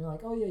about it, and they're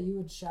like, oh, yeah, you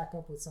would shack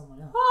up with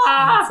someone else.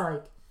 And it's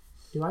like,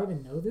 do I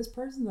even know this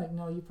person? Like,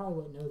 no, you probably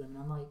wouldn't know them. And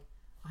I'm like,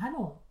 I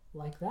don't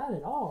like that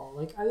at all.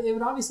 Like, it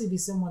would obviously be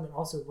someone that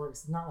also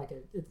works.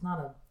 It's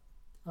not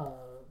a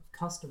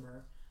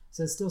customer.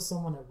 So it's still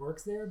someone that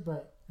works there.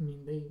 But, I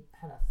mean, they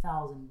had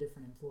 1,000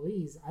 different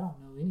employees. I don't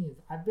know any of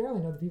them. I barely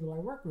know the people I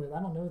work with. I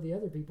don't know the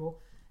other people.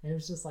 And it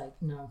was just like,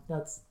 no,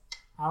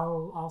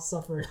 I'll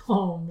suffer at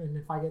home. And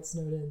if I get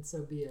snowed in,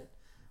 so be it.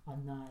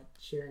 I'm not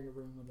sharing a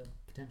room with a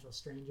potential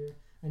stranger.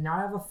 And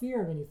not have a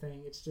fear of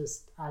anything. It's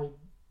just, I'm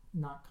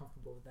not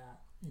comfortable with that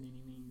in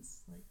any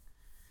means. Like,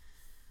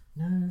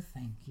 no,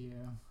 thank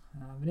you.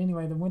 But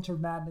anyway, the winter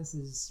madness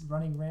is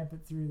running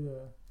rampant through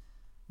the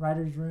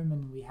writer's room,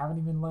 and we haven't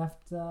even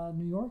left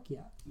New York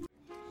yet.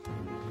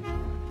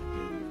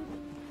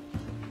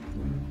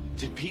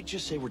 Did Pete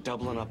just say we're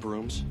doubling up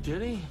rooms?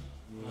 Did he?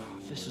 Oh,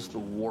 this is the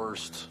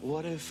worst.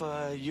 What if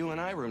you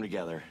and I room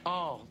together?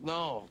 Oh,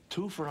 no.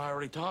 Twofer and I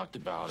already talked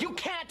about it. You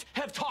can't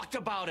have talked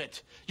about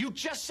it! You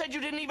just said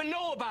you didn't even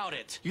know about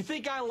it! You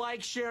think I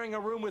like sharing a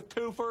room with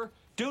Twofer?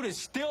 Dude is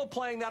still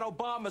playing that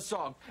Obama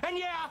song. And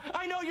yeah,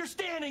 I know you're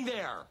standing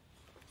there!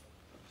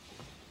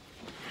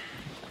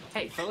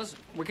 Hey, fellas,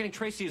 we're getting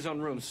Tracy his own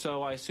room,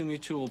 so I assume you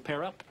two will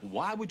pair up?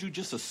 Why would you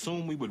just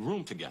assume we would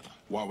room together?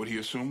 Why would he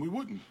assume we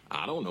wouldn't?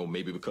 I don't know,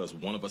 maybe because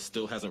one of us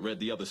still hasn't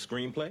read the other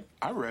screenplay?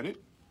 I read it.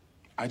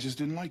 I just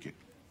didn't like it.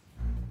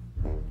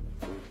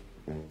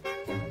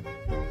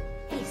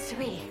 Hey,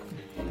 sweetie.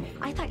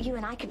 I thought you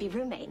and I could be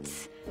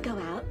roommates. Go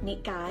out,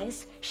 meet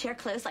guys, share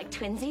clothes like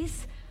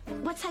twinsies.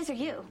 What size are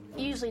you?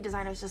 Usually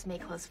designers just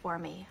make clothes for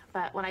me,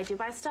 but when I do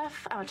buy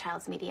stuff, I'm a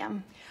child's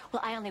medium.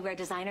 Well, I only wear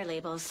designer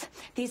labels.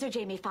 These are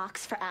Jamie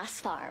Foxx for Ass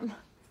Farm.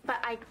 But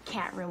I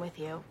can't room with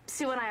you.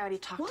 Sue and I already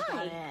talked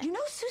about it. You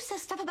know Sue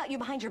says stuff about you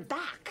behind your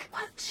back.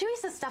 What? Shuey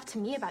says stuff to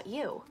me about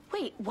you.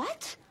 Wait,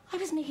 what? I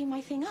was making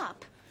my thing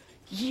up.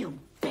 You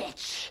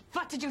bitch!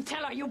 What did you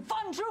tell her, you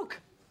Vondruk?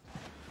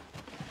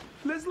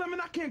 Liz Lemon,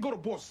 I can't go to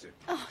Boston.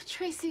 Oh,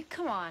 Tracy,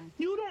 come on.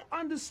 You don't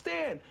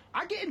understand.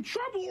 I get in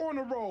trouble on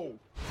the road.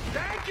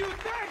 Thank you.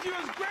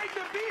 It's great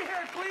to be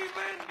here,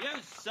 Cleveland.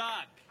 You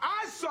suck.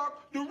 I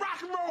suck. The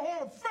Rock and Roll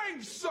Hall of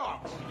Fame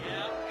sucks.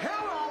 Yeah.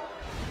 Hello.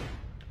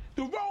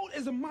 The road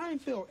is a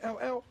minefield,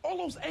 LL. All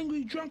those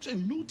angry drunks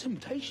and new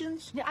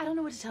temptations. Yeah, I don't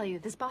know what to tell you.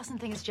 This Boston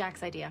thing is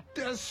Jack's idea.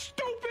 The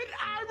stupid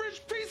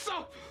Irish piece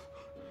of...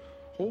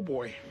 Oh,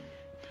 boy.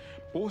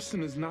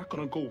 Boston is not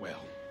going to go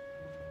well.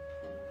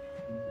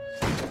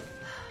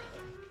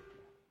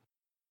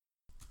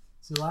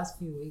 So the last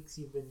few weeks,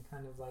 you've been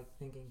kind of like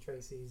thinking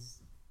Tracy's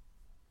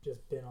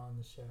just been on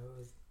the show.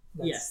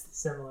 That's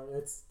similar.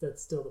 That's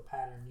still the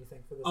pattern you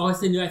think for this. Oh, I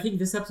think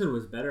this episode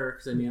was better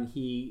because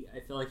I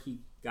feel like he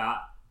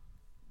got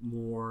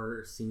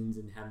more scenes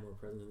and had more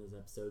presence in this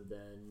episode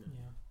than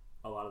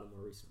a lot of the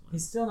more recent ones.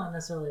 He's still not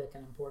necessarily like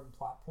an important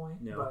plot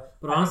point. No,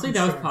 but honestly,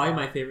 that was probably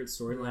my favorite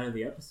storyline of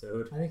the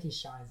episode. I think he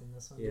shines in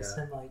this one. Just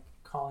him like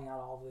calling out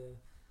all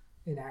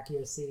the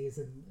inaccuracies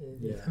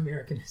in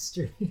American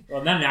history.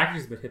 Well, not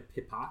inaccuracies, but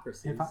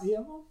hypocrisies.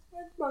 Well,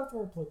 both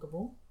are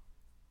applicable.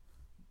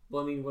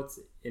 Well, I mean, what's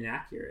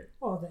inaccurate?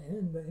 Well, the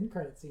end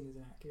credit scene is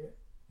inaccurate.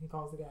 He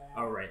calls the guy out.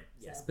 Oh, right.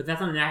 Yes. But that's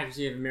not an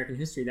inaccuracy of American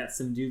history. That's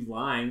some dude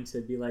lying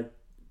to be like,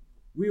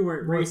 we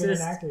weren't racist.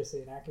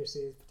 Inaccuracy. Inaccuracy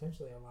is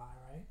potentially a lie,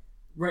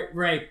 right?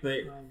 Right. But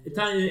it's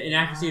not an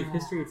inaccuracy of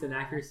history. It's an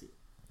accuracy.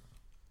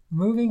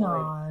 Moving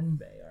on.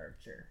 Bay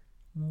Archer.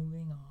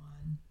 Moving on.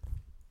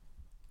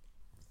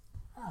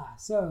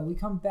 So we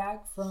come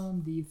back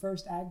from the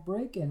first act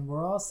break, and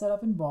we're all set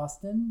up in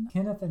Boston.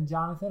 Kenneth and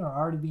Jonathan are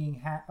already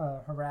being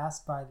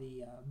harassed by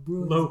the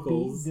Bruins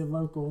locals. Beat,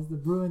 the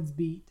Bruins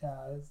beat,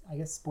 I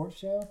guess, sports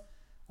show.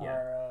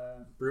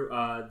 Yeah.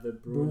 The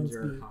Bruins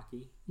are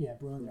hockey. Yeah,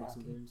 Bruins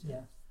hockey. Bruins,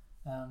 yeah.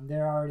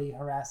 They're already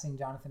harassing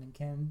Jonathan and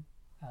Ken.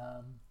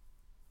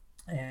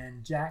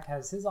 And Jack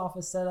has his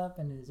office set up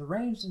and is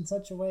arranged in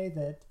such a way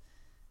that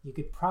you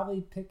could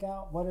probably pick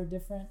out what are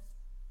different.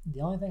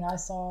 The only thing I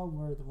saw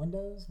were the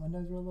windows.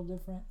 Windows were a little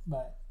different,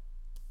 but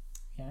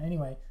yeah.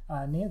 Anyway,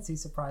 Nancy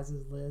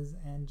surprises Liz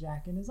and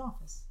Jack in his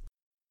office.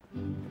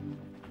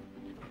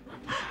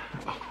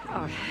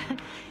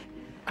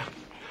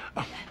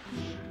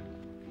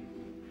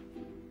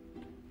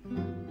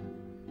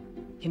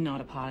 You're not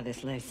a part of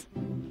this, Liz.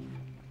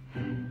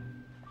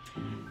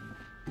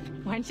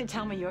 Why didn't you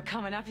tell me you were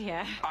coming up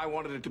here? I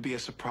wanted it to be a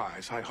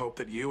surprise. I hope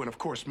that you and, of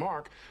course,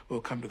 Mark will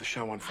come to the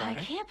show on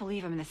Friday. I can't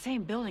believe I'm in the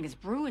same building as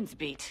Bruins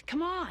Beat.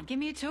 Come on, give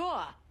me a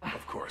tour.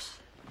 Of course.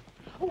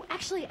 Oh,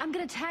 actually, I'm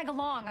going to tag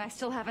along. I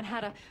still haven't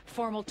had a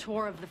formal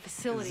tour of the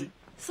facility.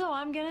 So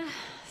I'm going to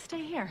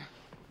stay here.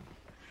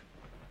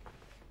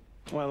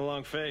 Why the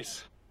long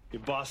face?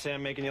 Your boss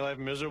Sam making your life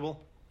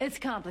miserable? It's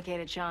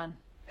complicated, Sean.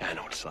 Yeah, I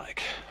know what it's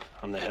like.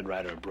 I'm the head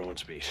writer of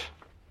Bruins Beat.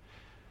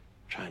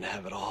 Trying to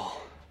have it all.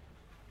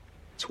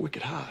 It's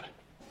wicked hard.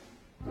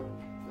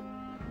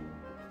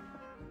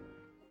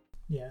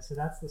 Yeah, so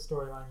that's the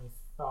storyline you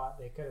thought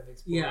they could have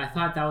explored. Yeah, I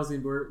thought that was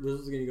where Liz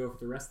was going to go for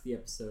the rest of the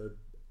episode,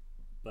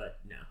 but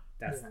no,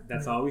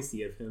 that's all we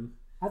see of him.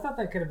 I thought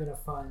that could have been a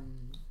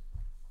fun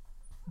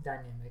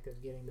dynamic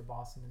of getting to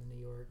Boston and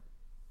New York,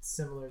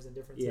 similars and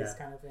differences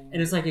kind of thing.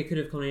 And it's like it could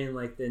have come in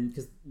like then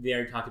because they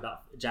already talked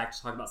about Jack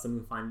talked about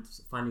someone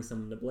finding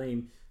someone to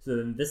blame. So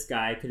then this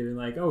guy could have been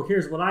like, oh,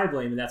 here's what I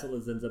blame, and that's what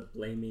Liz ends up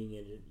blaming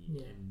and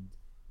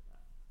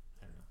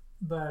I don't know.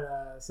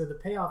 But so the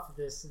payoff of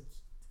this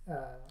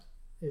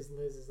is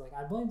Liz is like,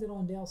 I blamed it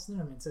on Dale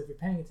Slenderman. So if you're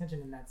paying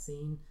attention in that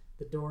scene,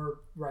 the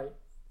door right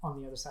on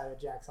the other side of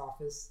Jack's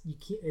office, you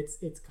can't,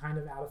 it's kind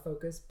of out of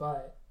focus,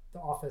 but the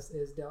office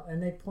is Dale,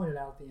 and they pointed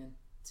out at the end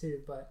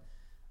too. But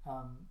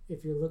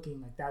if you're looking,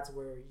 like that's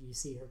where you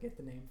see her get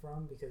the name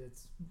from because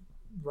it's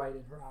right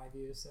in her eye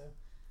view. So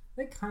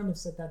they kind of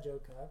set that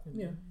joke up,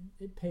 and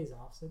it pays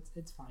off. So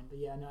it's fine. But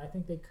yeah, no, I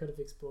think they could have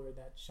explored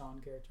that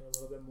Sean character a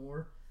little bit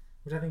more.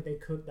 Which I think they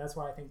could. That's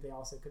why I think they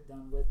also could have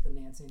done with the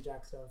Nancy and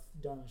Jack stuff,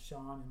 done with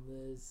Sean and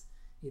Liz.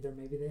 Either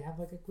maybe they have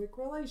like a quick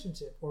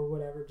relationship or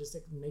whatever, just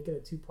to make it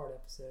a 2-part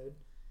episode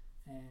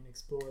and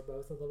explore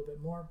both a little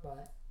bit more.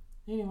 But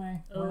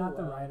anyway, we're not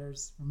the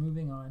writers. We're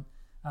moving on.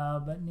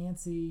 But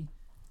Nancy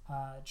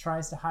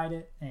tries to hide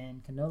it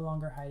and can no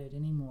longer hide it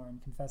anymore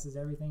and confesses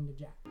everything to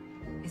Jack.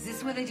 Is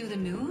this where they do the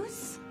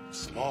news?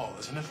 Small,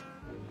 isn't it?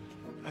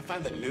 I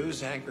find that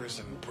news anchors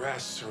and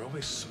breasts are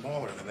always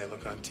smaller than they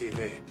look on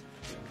TV.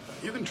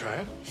 You can try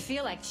it. I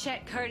feel like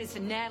Chet Curtis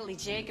and Natalie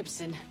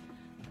Jacobson.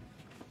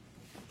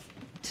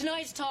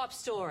 Tonight's top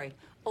story.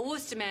 A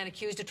Worcester man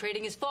accused of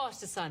trading his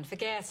foster son for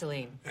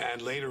gasoline.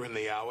 And later in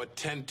the hour,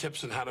 10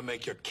 tips on how to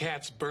make your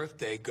cat's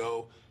birthday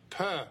go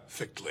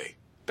perfectly.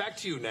 Back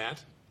to you,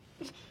 Nat.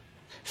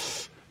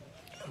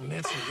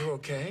 Nancy, are you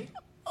okay?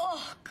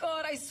 Oh,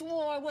 God, I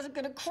swore I wasn't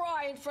going to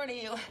cry in front of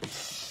you.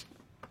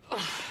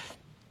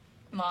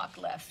 Mark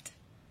left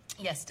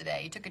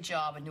yesterday. He took a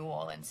job in New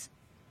Orleans.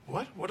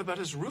 What? What about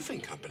his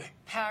roofing company?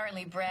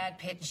 Apparently, Brad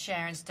Pitt and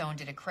Sharon Stone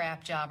did a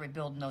crap job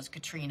rebuilding those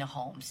Katrina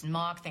homes, and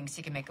Mark thinks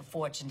he can make a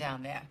fortune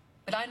down there.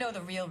 But I know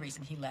the real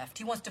reason he left.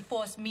 He wants to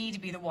force me to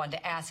be the one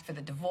to ask for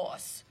the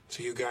divorce.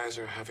 So you guys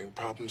are having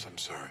problems? I'm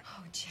sorry.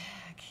 Oh,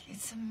 Jack,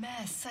 it's a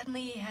mess.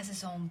 Suddenly he has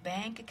his own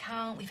bank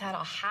account. We've had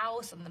our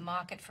house on the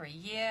market for a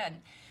year,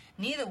 and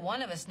neither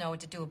one of us know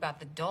what to do about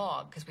the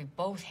dog, because we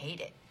both hate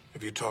it.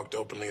 Have you talked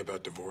openly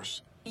about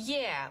divorce?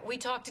 Yeah, we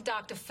talked to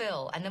Dr.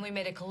 Phil, and then we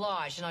made a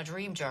collage in our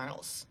dream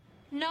journals.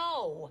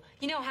 No,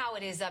 you know how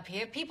it is up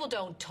here. People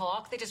don't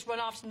talk. They just run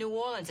off to New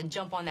Orleans and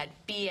jump on that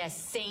BS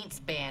Saints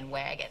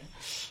bandwagon.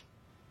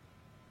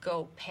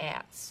 Go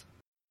Pats.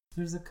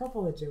 There's a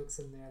couple of jokes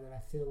in there that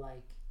I feel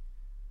like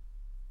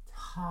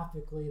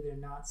topically they're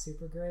not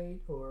super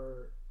great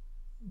or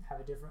have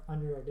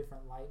under a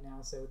different light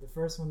now. So the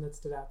first one that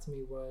stood out to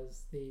me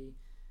was the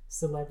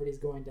celebrities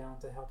going down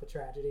to help a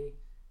tragedy.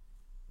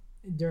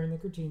 During the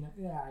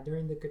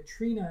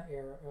Katrina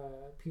era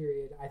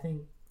period, I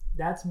think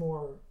that's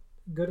more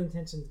good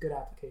intentions, good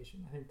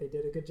application. I think they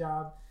did a good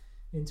job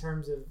in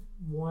terms of,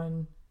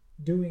 one,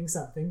 doing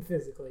something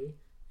physically,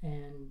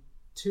 and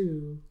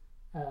two,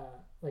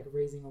 like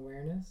raising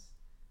awareness.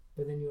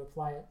 But then you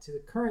apply it to the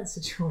current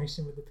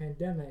situation with the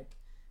pandemic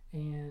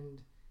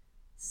and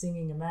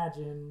singing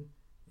Imagine,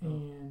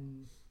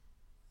 and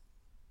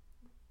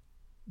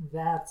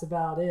that's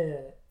about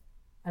it.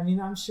 I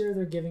mean, I'm sure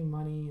they're giving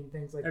money and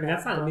things like that.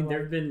 That's not. I mean, there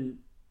have been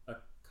a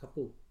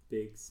couple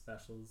big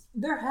specials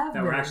there have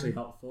that were actually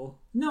helpful.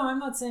 No, I'm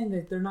not saying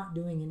that they're not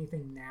doing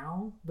anything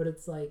now, but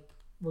it's like,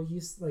 well, you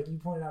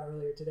pointed out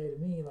earlier today to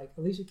me, like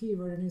Alicia Keys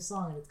wrote a new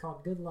song and it's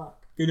called "Good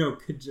Luck." No,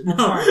 I'm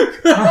sorry.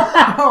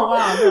 Oh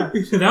wow, no.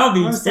 That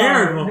would be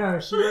terrible. No,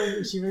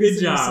 she wrote a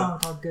new song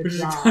called "Good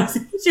Job."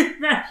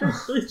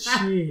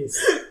 Jeez.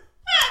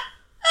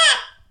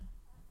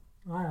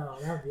 Wow,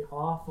 that would be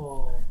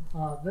awful.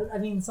 But I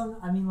mean,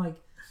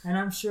 and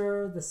I'm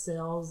sure the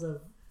sales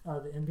of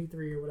the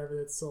MP3 or whatever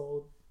that's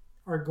sold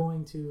are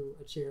going to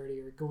a charity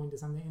or going to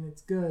something, and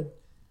it's good.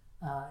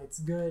 It's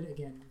good.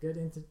 Again, good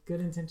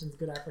intentions,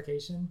 good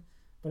application.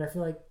 But I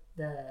feel like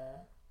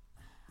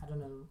I don't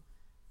know,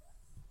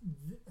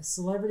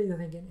 celebrities, I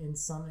think in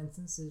some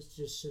instances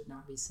just should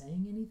not be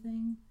saying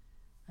anything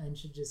and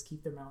should just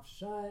keep their mouth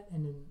shut,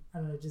 and then, I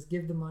don't know, just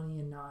give the money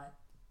and not,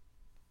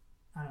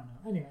 I don't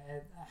know. Anyway,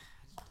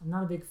 I'm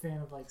not a big fan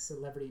of like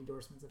celebrity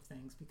endorsements of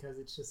things, because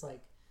it's just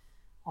like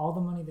all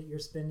the money that you're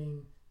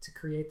spending to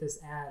create this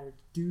ad or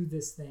do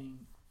this thing,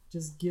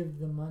 just give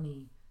the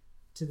money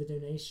to the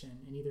donation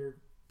and either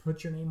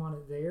put your name on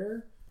it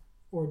there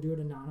or do it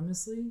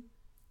anonymously.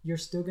 You're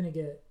still going to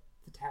get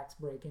the tax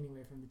break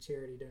anyway from the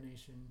charity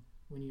donation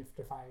when you have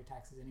to file your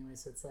taxes anyway.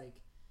 So it's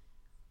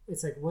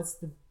like what's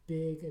the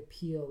big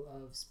appeal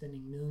of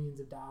spending millions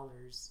of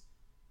dollars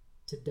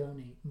to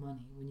donate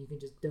money when you can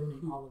just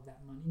donate all of that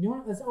money? You know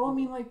what? I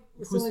mean, like,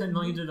 who spent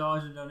millions of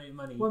dollars to donate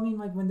money? Well, I mean,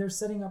 like when they're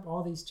setting up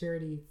all these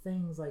charity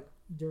things, like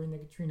during the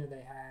Katrina,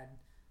 they had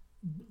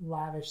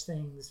lavish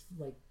things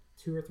like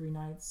 2 or 3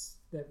 nights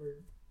that were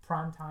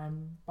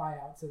primetime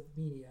buyouts of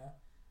media,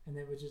 and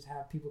they would just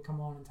have people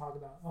come on and talk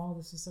about, oh,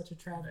 this is such a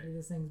tragedy, right,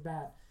 this thing's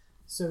bad.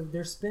 So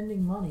they're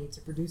spending money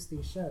to produce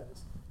these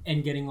shows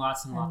and getting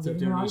lots and lots of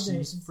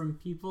donations from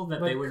people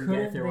that they wouldn't get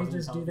if there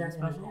wasn't a television special. But couldn't they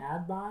just do that in an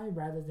ad buy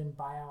rather than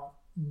buy out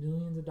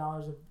millions of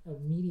dollars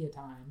of media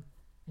time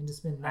and just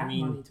spend that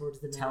money towards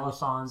the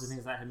telethons and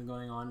things like that have been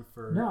going on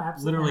for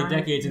literally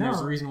decades, and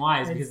there's a reason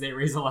why is because they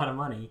raise a lot of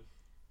money.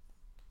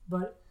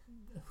 But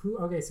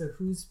so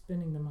who's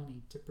spending the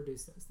money to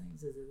produce those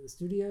things? Is it the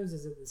studios?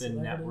 Is it the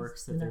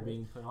networks that they're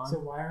being put on? So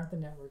why aren't the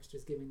networks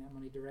just giving that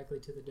money directly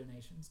to the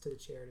donations, to the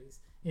charities,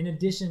 in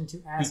addition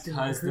to asking?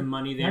 Because the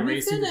money they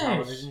raise through the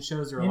television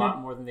shows are a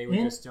lot more than they would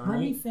just donate. Let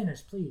me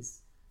finish,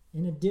 please.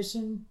 In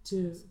addition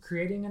to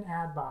creating an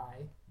ad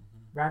buy,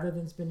 rather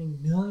than spending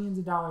millions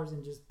of dollars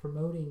and just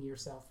promoting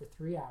yourself for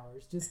 3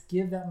 hours, just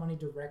give that money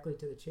directly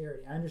to the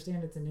charity. I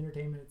understand it's an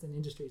entertainment, it's an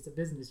industry, it's a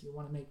business. You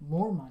want to make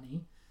more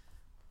money,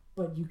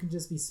 but you can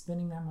just be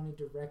spending that money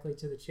directly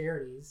to the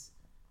charities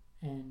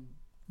and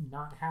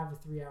not have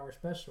a 3-hour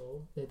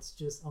special that's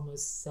just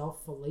almost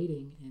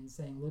self-flating and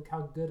saying, look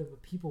how good of a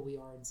people we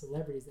are and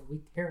celebrities, that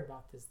we care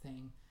about this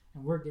thing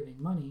and we're giving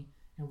money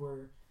and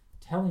we're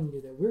telling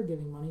you that we're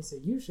giving money, so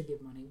you should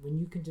give money, when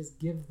you can just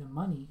give the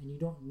money and you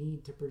don't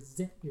need to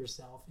present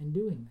yourself in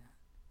doing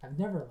that. I've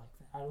never liked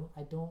that.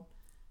 I don't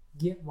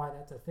get why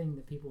that's a thing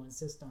that people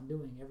insist on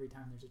doing every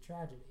time there's a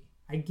tragedy.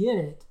 I get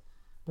it,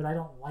 but I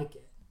don't like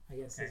it, I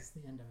guess is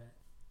the end of it.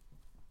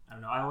 I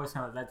don't know. I've always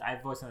found it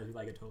to be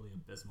like a totally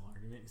abysmal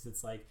argument, because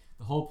it's like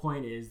the whole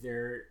point is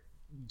they're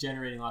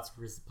generating lots of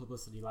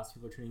publicity, lots of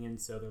people are tuning in,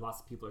 so there are lots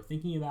of people are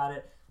thinking about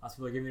it, lots of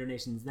people are giving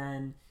donations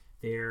then.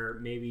 They're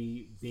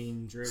maybe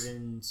being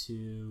driven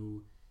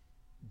to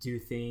do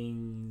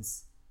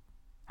things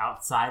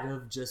outside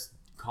of just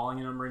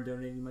calling a number and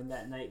donating money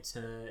that night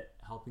to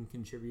help and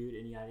contribute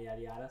and yada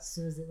yada yada.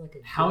 So is it like a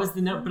how is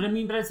the note?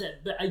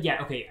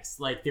 Yes.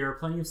 Like there are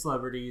plenty of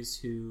celebrities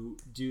who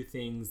do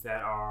things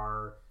that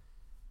are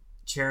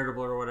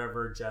charitable or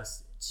whatever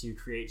just to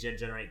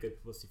generate good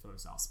publicity for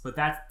themselves. But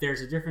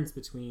there's a difference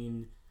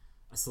between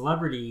a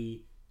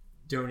celebrity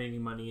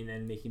donating money and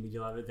then making a big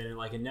deal out of it than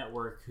like a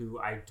network who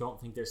I don't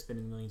think they're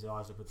spending millions of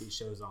dollars to put these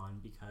shows on,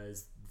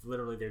 because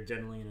literally they're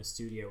generally in a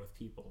studio with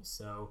people.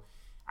 So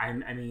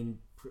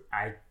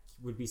I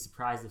would be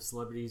surprised if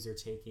celebrities are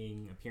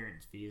taking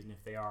appearance fees, and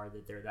if they are,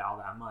 that they're all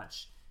that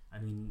much. I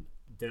mean,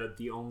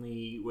 the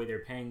only way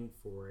they're paying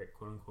for it,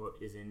 quote unquote,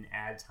 is in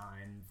ad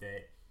time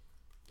that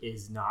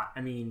is not,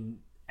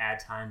 ad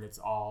time that's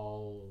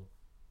all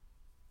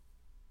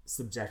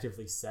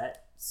subjectively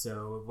set.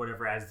 So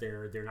whatever ads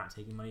they're not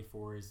taking money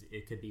for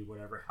it could be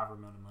however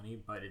amount of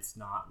money, but it's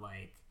not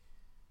like,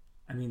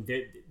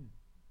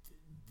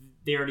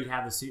 they already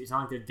have the suit. It's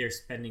not like they're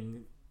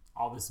spending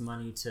all this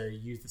money to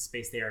use the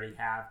space they already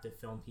have to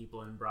film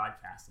people and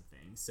broadcast the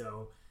thing.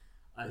 So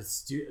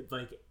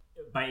like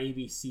by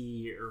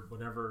ABC or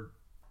whatever,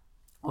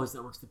 all these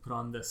networks that put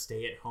on the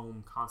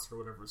stay-at-home concert or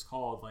whatever it's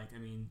called,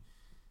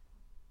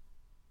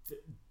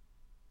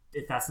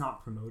 if that's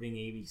not promoting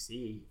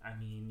ABC, I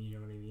mean, you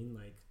know what I mean?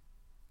 Like,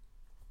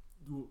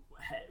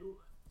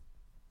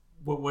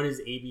 what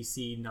is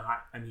ABC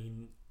not? I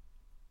mean,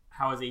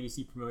 how is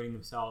ABC promoting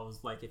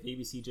themselves? Like, if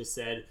ABC just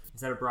said,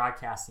 instead of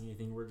broadcasting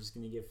anything, we're just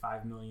going to give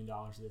 $5 million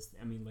to this.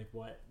 I mean, like,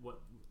 what?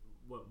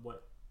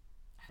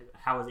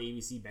 How is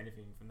ABC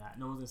benefiting from that?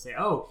 No one's going to say,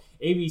 oh,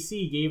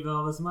 ABC gave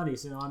all this money,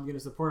 so I'm going to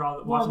support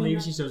watch the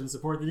ABC shows and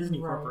support the Disney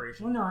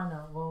Corporation. Well, no, I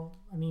know. Well,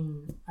 I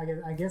mean,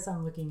 I guess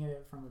I'm looking at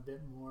it from a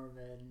bit more of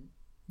a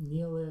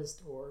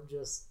nihilist or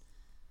just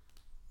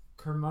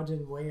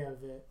curmudgeon way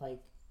of it.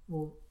 Like,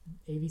 well,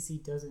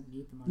 ABC doesn't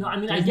need the money. No, I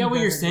mean, I get what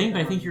you're saying,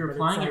 but I think you're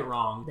applying it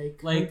wrong. They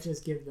could like,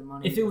 just give the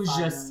money. If it was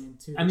just,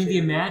 I mean, the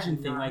Imagine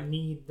thing, like,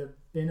 need the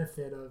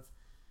benefit of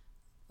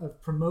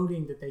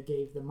promoting that they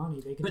gave the money.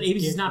 They could. But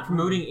ABC's not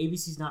promoting.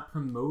 ABC's not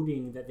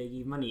promoting that they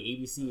gave money.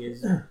 ABC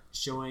is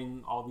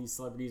showing all these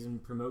celebrities and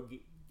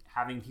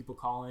having people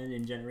call in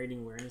and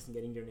generating awareness and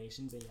getting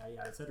donations and yada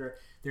yada, etc.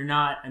 They're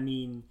not. I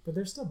mean, but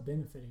they're still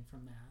benefiting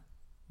from that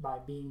by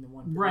being the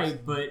one person.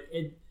 Right, but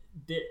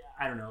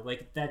I don't know.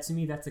 Like, that to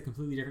me, that's a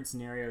completely different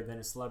scenario than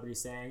a celebrity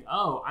saying,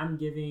 "Oh, I'm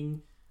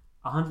giving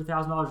 $100,000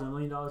 or $1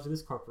 million to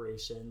this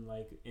corporation,"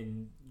 like,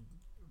 in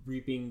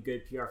reaping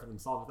good PR for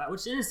themselves with that,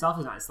 which in itself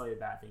is not necessarily a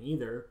bad thing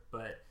either.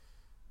 But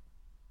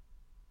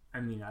I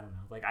mean, I don't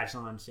know. Like, I just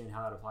don't understand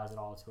how that applies at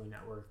all to a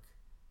network.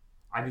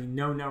 I mean,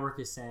 no network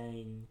is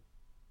saying,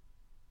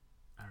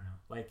 I don't know.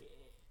 Like,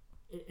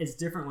 it's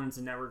different when it's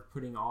a network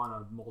putting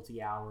on a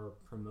multi-hour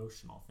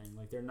promotional thing.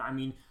 Like, they're not. I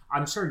mean,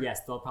 I'm sure,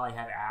 yes, they'll probably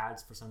have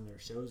ads for some of their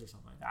shows or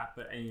something like that.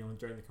 But, and, you know,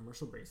 during the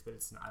commercial breaks. But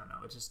it's, I don't know.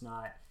 It's just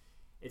not.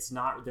 It's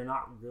not. They're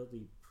not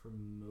really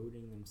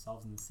promoting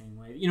themselves in the same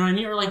way. You know what I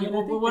mean? Or, like, I mean,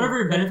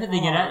 whatever benefit they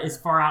get at is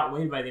far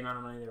outweighed by the amount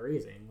of money they're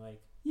raising. Like,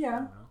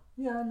 yeah.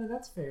 Yeah, no,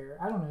 that's fair.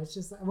 I don't know. It's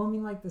just, well, I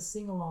mean, like the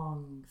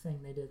sing-along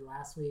thing they did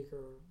last week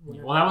or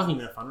whatever. Well, that wasn't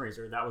even a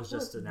fundraiser. That was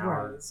just an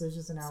hour. Right, so it's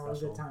just an hour of a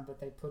good time. But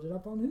they put it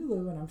up on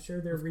Hulu, and I'm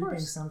sure they're reaping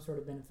some sort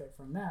of benefit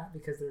from that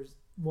because there's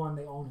one,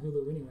 they own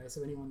Hulu anyway,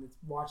 so anyone that's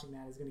watching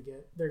that is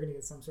they're going to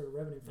get some sort of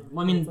revenue from it.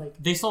 Well, I mean, like,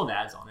 they sold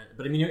ads on it,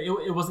 but I mean,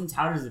 it wasn't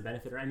touted as a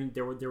benefit. I mean,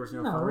 there was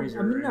no fundraiser.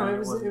 I mean, no, it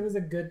was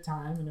a good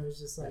time, and it was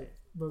just like, right.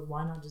 But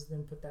why not just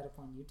then put that up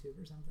on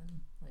YouTube or something,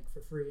 like, for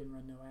free and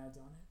run no ads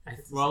on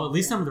it? Well, at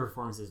least some of the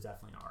performances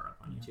definitely are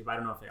up on YouTube. I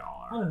don't know if they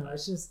all are. I don't know.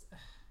 It's just,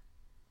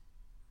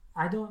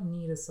 I don't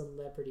need a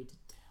celebrity to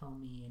tell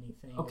me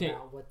anything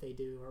about what they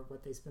do or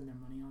what they spend their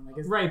money on. Like,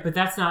 right, but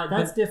that's not.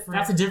 That's different.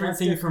 That's a different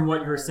thing from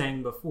what you were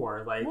saying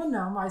before. Like, well,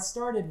 no, I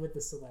started with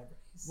the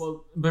celebrities.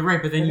 Well, but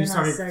then you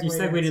segued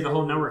to the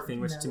whole network thing,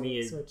 which to me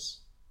is.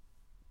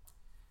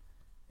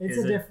 It's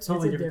a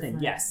totally different thing.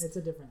 Yes, it's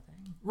a different thing.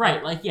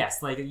 Right, like,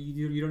 yes, like,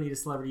 you don't need a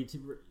celebrity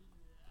to.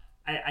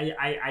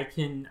 I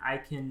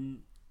can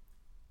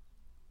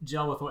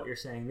gel with what you're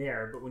saying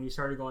there, but when you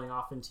started going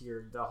off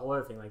into the whole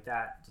other thing like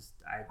that,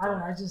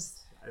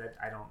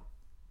 I don't.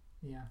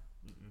 Yeah,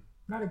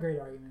 not a great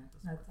argument.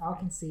 I'll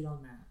concede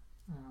on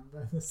that.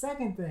 But the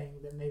second thing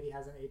that maybe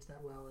hasn't aged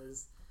that well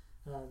is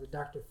the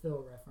Dr.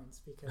 Phil reference,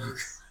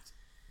 because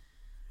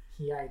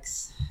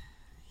yikes,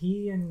 is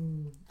he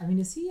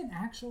an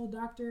actual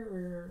doctor,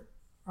 or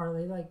are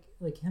they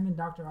like him and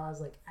Dr. Oz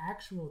like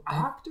actual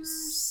doctors?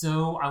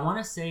 So I want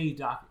to say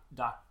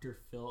Dr.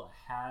 Phil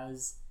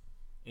has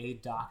a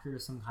doctor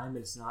of some kind, but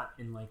it's not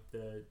in like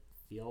the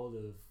field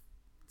of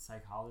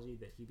psychology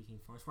that he became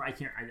famous for. I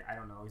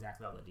don't know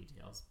exactly all the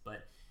details,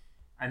 but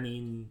I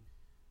mean,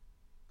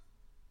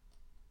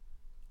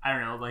 I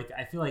don't know. Like,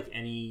 I feel like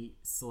any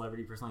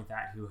celebrity person like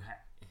that who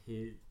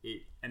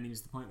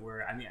it's the point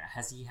where, I mean,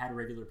 has he had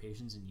regular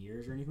patients in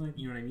years or anything like that?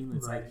 You know what I mean?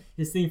 It's right. Like,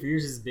 his thing for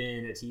years has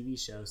been a TV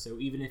show. So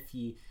even if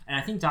and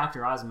I think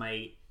Dr. Oz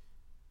might,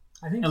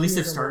 at least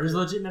have started as a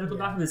legit medical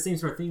doctor, the same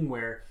sort of thing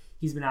where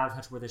he's been out of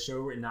touch with the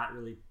show and not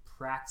really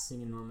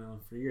practicing in normal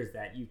for years,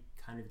 that you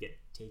kind of get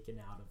taken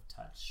out of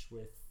touch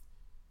with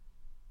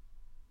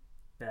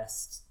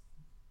best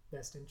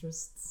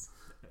interests.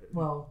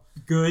 Well,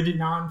 good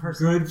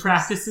non-personal good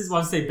practices. Well,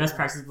 I would say best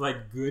practices, but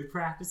like good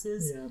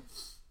practices. Yeah.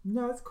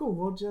 No, it's cool.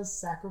 We'll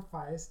just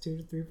sacrifice 2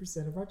 to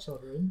 3% of our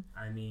children.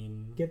 I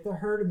mean, get the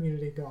herd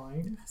immunity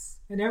going,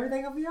 and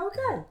everything will be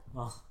okay.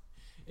 Well,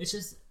 it's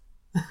just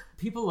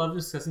people love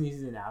discussing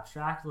these in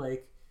abstract.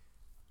 Like,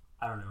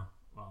 I don't know.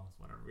 Well,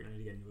 whatever. We don't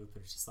need to get into it,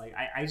 but it's just like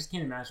I just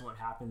can't imagine what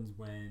happens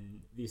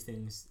when these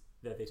things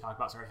that they talk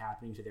about start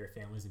happening to their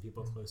families and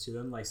people close to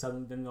them. Like,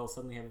 then they'll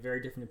suddenly have a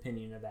very different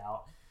opinion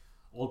about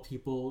old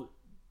people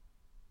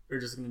are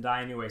just going to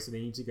die anyway, so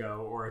they need to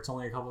go, or it's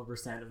only a couple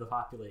 % of the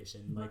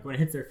population. Like, right. When it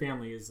hits their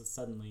family, is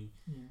suddenly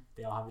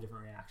they all have a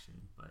different reaction.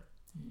 But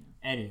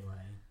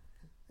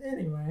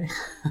anyway.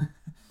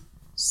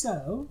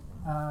 So,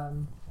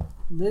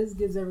 Liz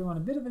gives everyone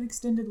a bit of an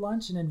extended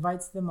lunch and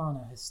invites them on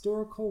a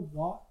historical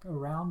walk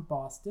around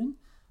Boston.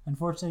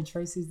 Unfortunately,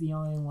 Tracy's the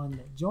only one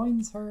that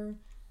joins her,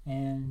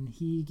 and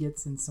he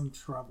gets in some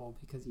trouble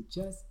because he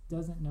just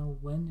doesn't know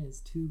when is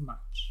too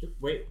much.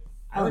 Wait.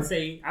 I would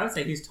say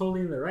he's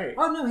totally in the right.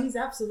 Oh no, he's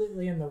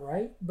absolutely in the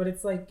right. But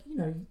it's like,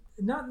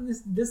 not in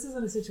this. This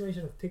isn't a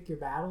situation of pick your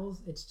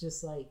battles. It's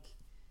just like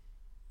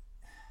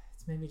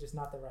it's maybe just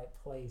not the right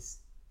place.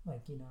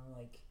 Like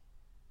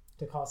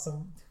to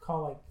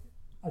call like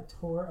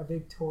a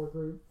big tour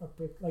group,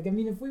 I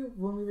mean,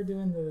 when we were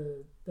doing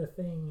the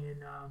thing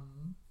in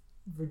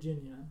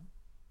Virginia,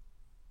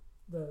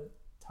 the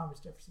Thomas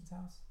Jefferson's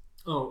house.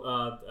 Oh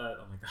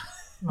my God.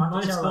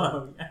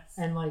 Monticello. Yes.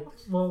 And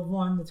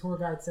the tour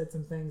guide said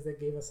some things that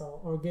gave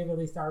at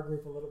least our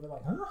group a little bit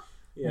like, huh?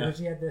 Yeah. And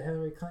she had the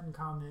Hillary Clinton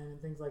comment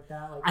and things like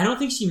that. I don't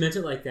think she meant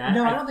it like that.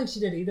 No, I don't think she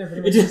did either. But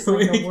it was just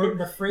like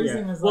the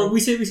phrasing was like. Well, we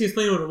should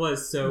explain what it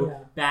was. So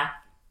back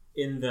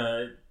in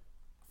the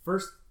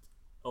first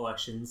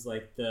elections,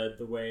 like the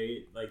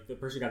way like the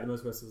person who got the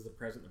most votes was the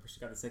president, the person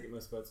who got the second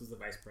most votes was the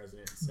vice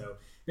president. So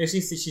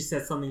basically she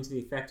said something to the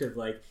effect of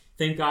like,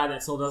 thank God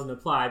that still doesn't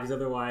apply because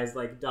otherwise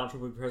like Donald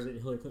Trump would be president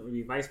and Hillary Clinton would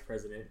be vice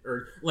president,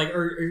 or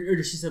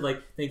she said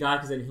like, thank God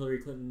because then Hillary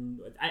Clinton,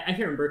 I can't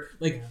remember,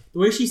 like the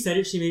way she said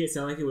it, she made it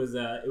sound like it was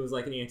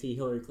like an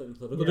anti-Hillary Clinton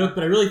political joke,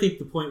 but I really think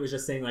the point was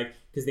just saying like,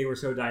 because they were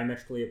so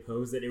diametrically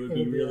opposed that it would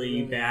be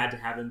really bad to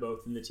have them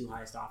both in the two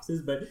highest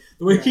offices. But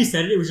the way she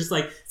said it, it was just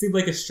like seemed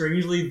like a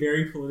strangely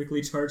very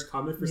politically charged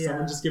comment for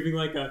someone just giving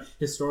like a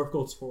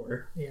historical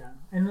tour. Yeah,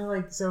 and then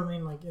like so I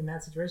mean like in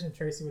that situation,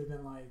 Tracy would have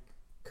been like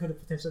could have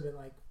potentially been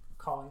like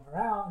calling her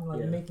out and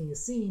like making a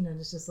scene, and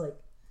it's just like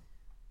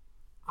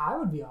I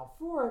would be all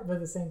for it, but at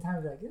the same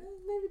time, like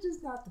maybe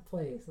just not the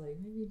place. Like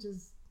maybe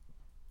just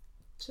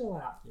chill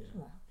out. Yeah.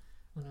 Chill out.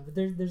 I don't know,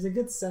 but there's a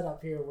good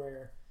setup here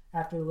where.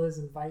 After Liz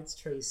invites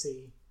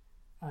Tracy,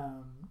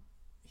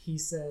 he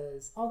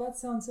says, "Oh, that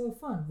sounds so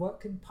fun. What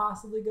could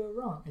possibly go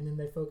wrong?" And then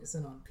they focus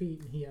in on Pete,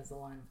 and he has the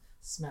line of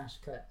 "smash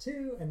cut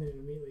to," and then it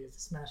immediately is a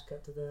smash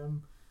cut to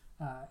them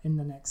in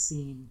the next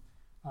scene.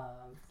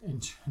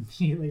 And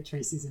immediately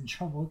Tracy's in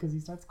trouble because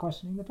he starts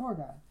questioning the tour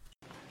guide.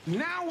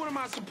 Now what am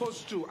I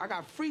supposed to do? I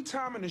got free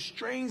time in a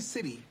strange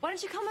city. Why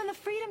don't you come on the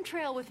Freedom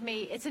Trail with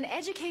me? It's an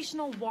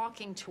educational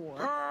walking tour.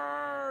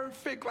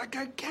 Perfect, like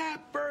a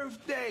cat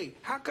birthday.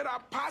 How could I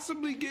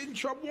possibly get in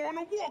trouble on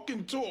a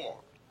walking tour?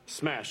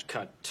 Smash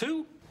cut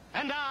 2.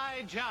 And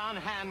I, John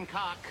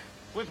Hancock,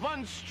 with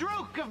one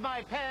stroke of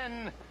my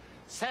pen,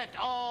 set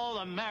all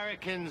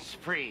Americans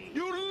free.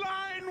 You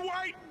lying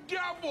white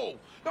devil!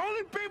 The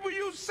only people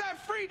you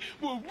set free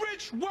were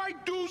rich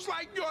white dudes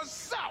like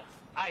yourself.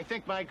 I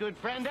think my good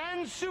friend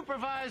and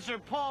supervisor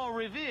Paul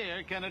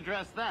Revere can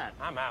address that.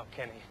 I'm out,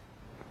 Kenny.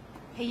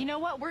 Hey, you know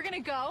what? We're gonna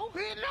go.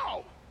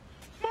 No!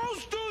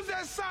 Most dudes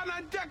that sign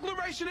that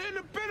Declaration of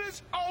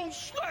Independence own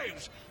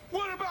slaves.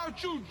 What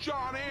about you,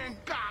 John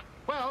Hancock?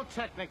 Well,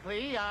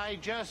 technically, I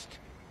just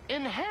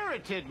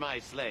inherited my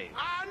slave.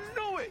 I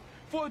knew it!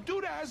 For a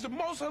dude that has the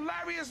most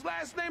hilarious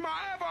last name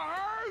I ever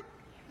heard,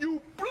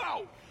 you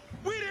blow!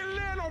 We didn't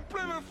land on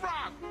Plymouth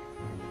Rock.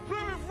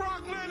 Plymouth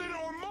Rock landed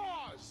on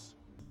Mars.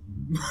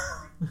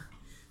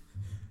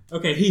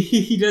 Okay,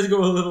 he does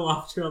go a little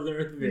off trail there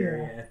at the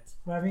very end.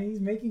 Well, I mean, he's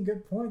making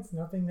good points.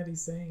 Nothing that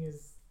he's saying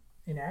is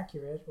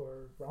inaccurate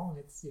or wrong.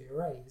 You're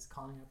right. He's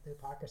calling out the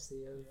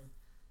hypocrisy of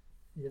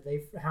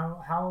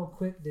how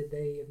quick did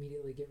they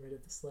immediately get rid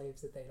of the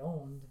slaves that they'd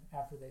owned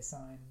after they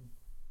signed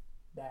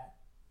that,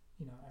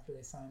 after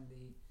they signed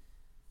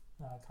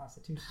the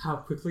Constitution. How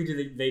quickly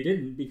they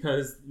didn't,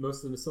 because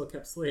most of them still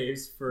kept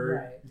slaves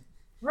for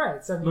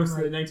right. So I mean, most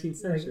of the 19th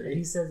century. Like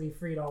he says he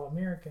freed all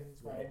Americans.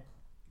 Right.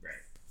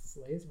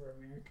 Slaves were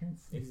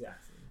Americans.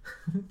 Exactly.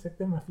 It took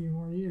them a few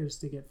more years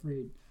to get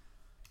freed.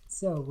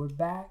 So we're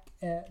back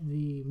at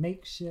the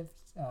makeshift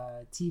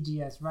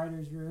TGS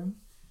writer's room.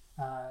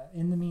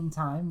 In the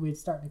meantime, we're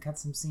starting to cut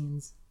some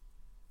scenes.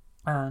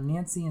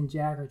 Nancy and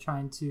Jack are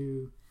trying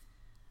to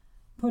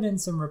put in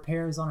some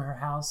repairs on her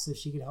house so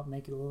she could help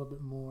make it a little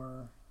bit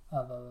more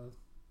of a,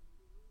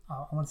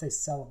 I want to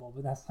say sellable,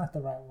 but that's not the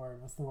right word.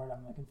 What's the word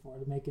I'm looking for?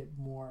 To make it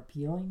more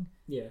appealing,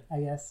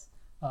 I guess,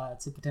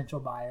 to potential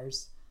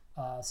buyers.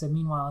 So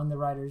meanwhile, in the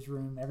writer's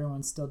room,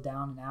 everyone's still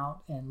down and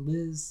out, and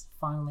Liz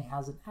finally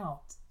has it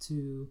out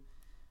to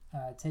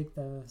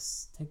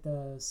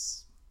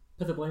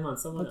put the blame on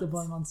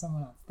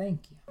someone else.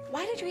 Thank you.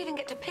 Why did you even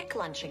get to pick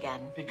lunch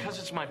again? Because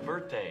it's my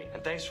birthday,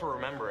 and thanks for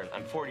remembering.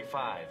 I'm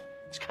 45.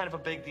 It's kind of a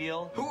big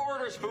deal. Who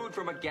orders food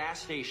from a gas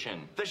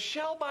station? The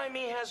Shell by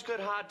me has good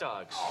hot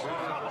dogs.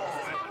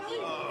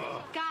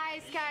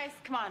 Guys,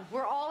 come on.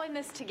 We're all in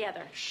this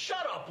together.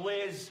 Shut up,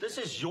 Liz. This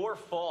is your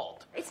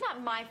fault. It's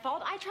not my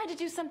fault. I tried to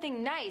do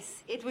something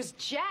nice. It was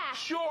Jack.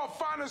 Sure,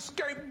 find a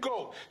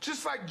scapegoat.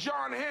 Just like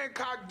John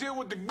Hancock did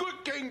with the good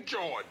King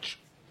George.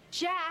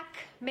 Jack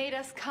made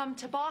us come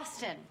to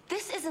Boston.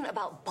 This isn't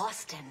about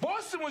Boston.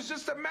 Boston was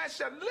just a match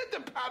that lit the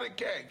powder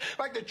keg,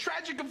 like the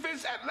tragic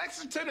events at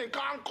Lexington and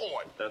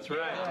Concord. That's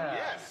right. Yeah.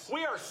 Yes.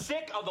 We are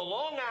sick of the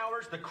long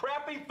hours, the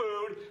crappy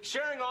food,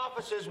 sharing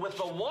offices with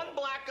the one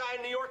black guy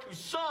in New York who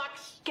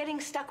sucks.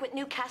 Getting stuck with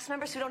new cast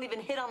members who don't even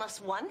hit on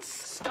us once.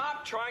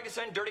 Stop trying to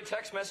send dirty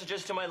text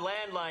messages to my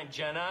landline,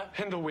 Jenna.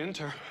 In the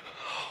winter.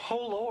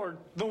 Oh, Lord,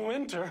 the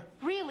winter.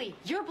 Really?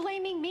 You're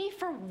blaming me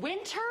for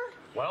winter?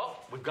 Well,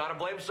 we've got to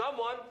blame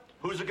someone.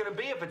 Who's it gonna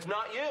be if it's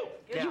not you?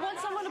 You want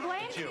someone to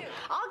blame? It's you.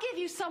 I'll give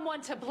you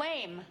someone to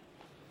blame.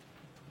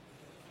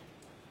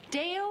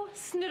 Dale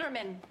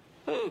Snitterman.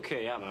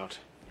 Okay, I'm out.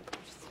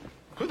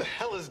 Who the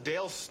hell is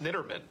Dale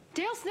Snitterman?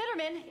 Dale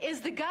Snitterman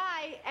is the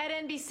guy at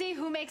NBC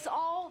who makes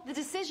all the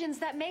decisions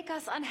that make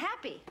us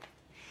unhappy.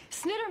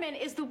 Snitterman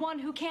is the one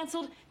who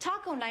canceled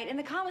taco night in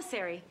the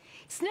commissary.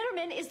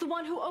 Snitterman is the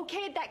one who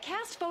okayed that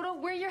cast photo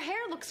where your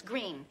hair looks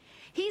green.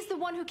 He's the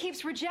one who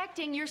keeps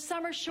rejecting your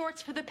summer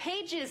shorts for the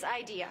pages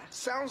idea.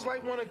 Sounds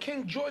like one of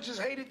King George's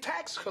hated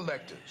tax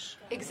collectors.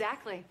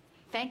 Exactly.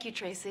 Thank you,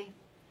 Tracy.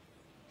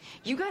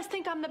 You guys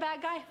think I'm the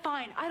bad guy?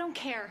 Fine, I don't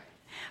care.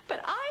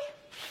 But I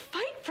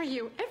fight for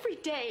you every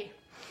day.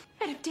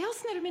 And if Dale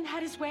Snitterman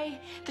had his way,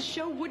 the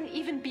show wouldn't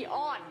even be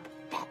on.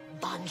 That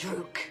Von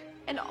Drook.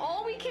 And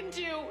all we can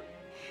do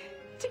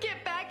to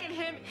get back at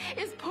him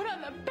is put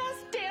on the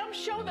best damn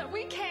show that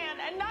we can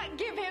and not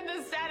give him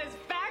the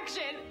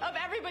satisfaction of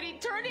everybody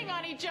turning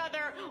on each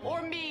other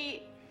or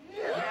me.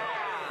 Yeah!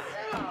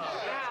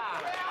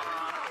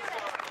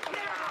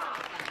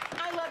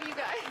 I love you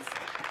guys.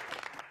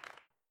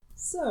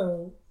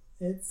 So,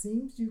 it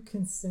seems you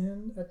can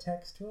send a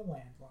text to a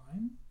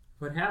landline.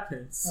 What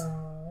happens?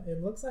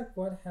 It looks like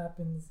what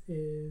happens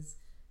is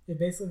it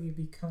basically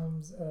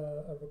becomes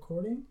a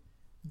recording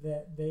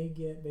that they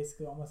get,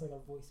 basically almost like a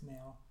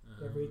voicemail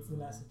that reads the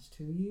message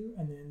to you,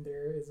 and then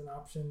there is an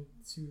option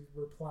to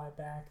reply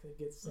back that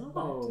gets sent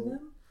back to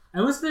them. I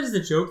almost thought it as a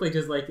joke, like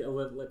just like a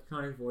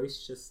electronic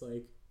voice, just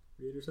like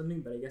read or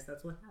something, but I guess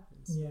that's what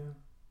happens. Yeah.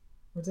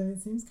 Which, I mean,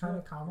 it seems kind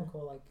of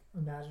comical, like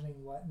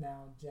imagining what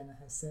now Jenna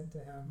has sent to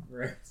him.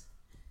 Right.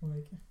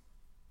 Like,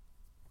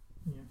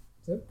 yeah.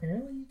 So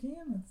apparently you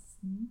can.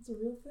 It's a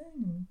real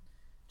thing. And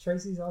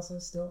Tracy's also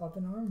still up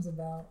in arms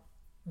about,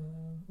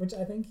 which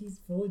I think he's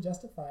fully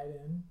justified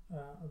in,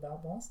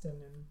 about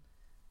Boston and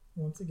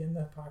once again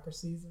the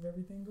hypocrisies of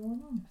everything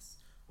going on. Yes.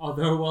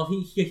 Although, well,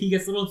 he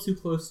gets a little too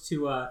close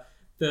to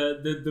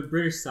the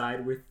British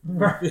side with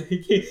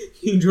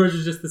King George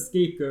is just the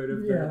scapegoat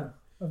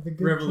of the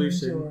good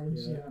revolution. King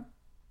George,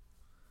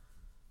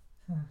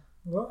 yeah.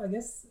 Well, I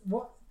guess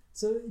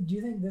So, do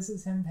you think this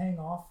is him paying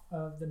off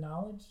of the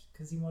knowledge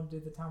because he wanted to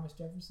do the Thomas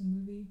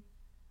Jefferson movie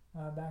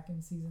back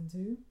in season 2?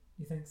 Do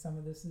you think some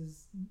of this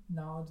is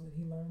knowledge that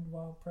he learned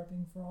while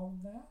prepping for all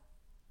of that?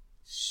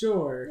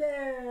 Sure.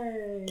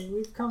 Yay!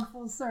 We've come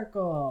full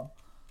circle.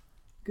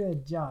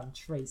 Good job,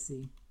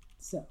 Tracy.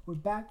 So, we're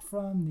back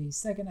from the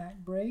second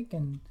act break,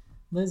 and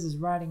Liz is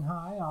riding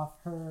high off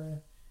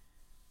her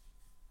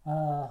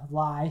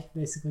lie,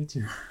 basically,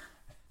 to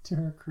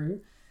her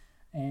crew,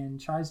 and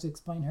tries to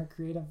explain her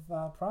creative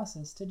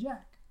process to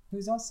Jack,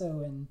 who's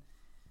also in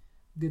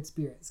good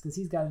spirits because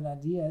he's got an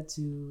idea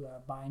to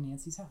buy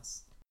Nancy's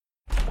house.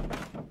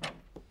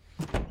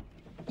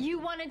 You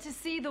wanted to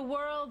see the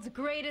world's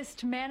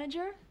greatest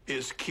manager?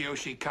 Is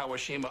Kiyoshi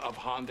Kawashima of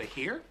Honda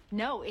here?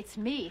 No, it's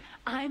me.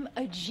 I'm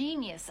a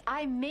genius.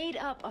 I made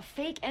up a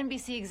fake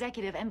NBC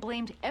executive and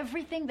blamed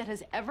everything that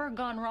has ever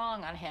gone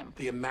wrong on him.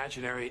 The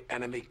imaginary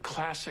enemy.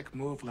 Classic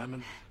move,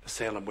 Lemon. The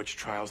Salem witch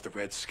trials, the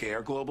Red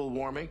Scare, global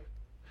warming.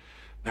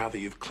 Now that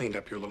you've cleaned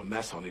up your little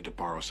mess, I'll need to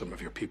borrow some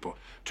of your people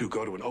to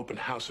go to an open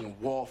house in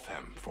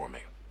Waltham for me.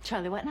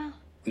 Charlie, what now?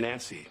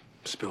 Nancy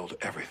spilled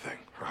everything.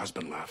 Her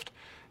husband left,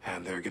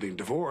 and they're getting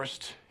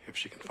divorced if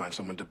she can find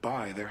someone to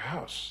buy their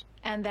house.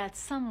 And that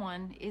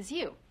someone is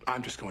you.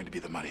 I'm just going to be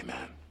the money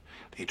man.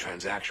 The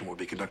transaction will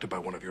be conducted by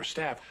one of your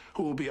staff,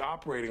 who will be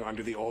operating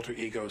under the alter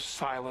ego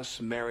Silas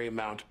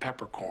Marymount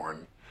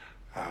Peppercorn,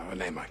 a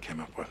name I came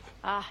up with.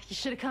 You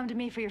should have come to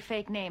me for your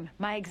fake name.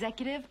 My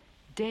executive,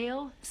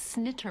 Dale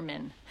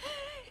Snitterman.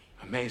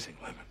 Amazing,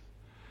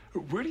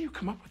 Lemon. Where do you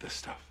come up with this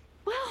stuff?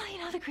 Well,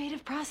 the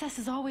creative process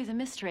is always a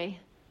mystery.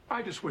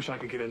 I just wish I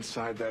could get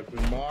inside that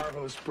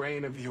marvelous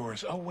brain of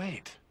yours. Oh,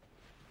 wait.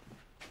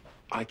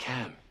 I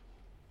can.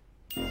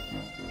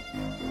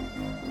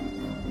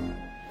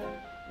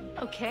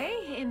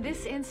 Okay, in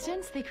this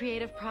instance, the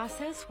creative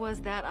process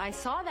was that I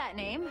saw that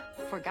name,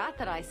 forgot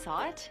that I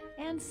saw it,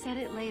 and said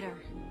it later.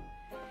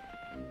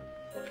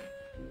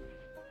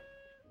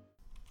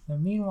 So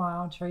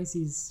meanwhile,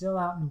 Tracy's still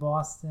out in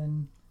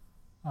Boston,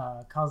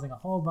 causing a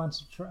whole bunch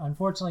of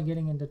unfortunately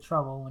getting into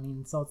trouble when he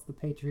insults the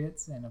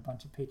Patriots, and a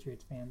bunch of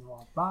Patriots fans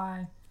walk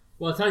by.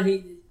 Well, it's not,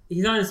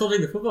 he's not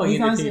insulting the football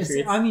game. Patriots.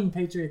 I mean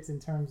Patriots in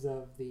terms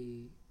of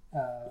the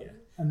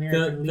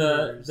American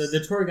leaders.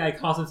 The tour guide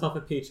calls himself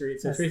a Patriot,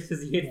 so Tracy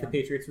says he hates the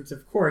Patriots, which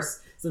of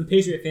course some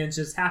Patriot fans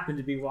just happen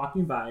to be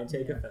walking by and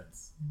take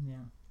offense. Yeah.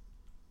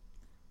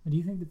 But do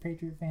you think the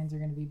Patriot fans are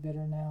going to be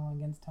bitter now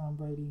against Tom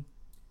Brady?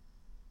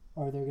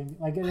 Or they're going to be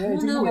like, I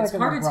don't know. It's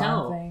hard to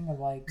tell.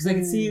 Because I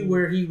can see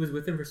where he was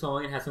with them for so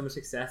long and had so much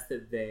success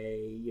that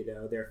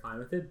they're fine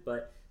with it.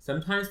 But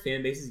sometimes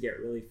fan bases get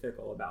really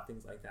fickle about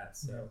things like that.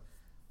 So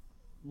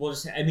we'll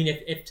just,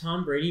 if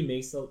Tom Brady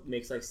makes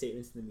like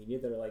statements in the media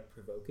that are like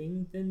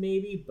provoking, then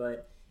maybe.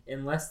 But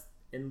unless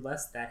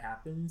that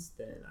happens,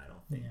 then I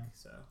don't think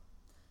so.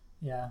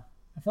 Yeah.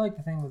 I feel like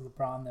the thing with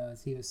LeBron though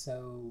is he was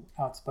so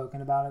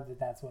outspoken about it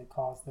that's what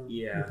caused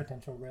the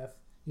potential rift.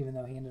 even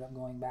though he ended up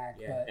going back.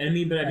 Yeah, but, and I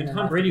mean,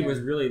 Tom Brady was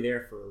again. really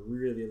there for a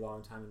really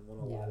long time and won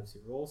a lot of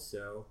Super Bowls.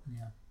 So,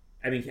 yeah.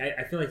 I mean,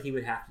 I feel like he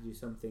would have to do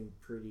something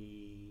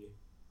pretty,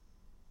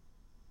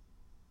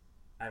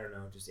 I don't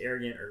know, just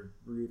arrogant or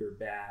rude or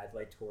bad,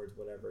 like towards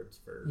whatever it's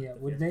for. Yeah,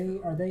 would they?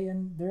 Are they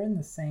in? They're in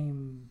the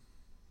same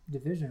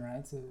division,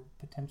 right? So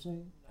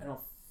potentially. I don't.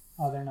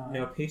 Oh, they're not.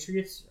 No,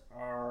 Patriots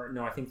are.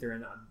 No, I think they're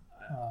in.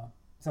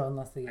 So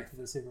unless they get to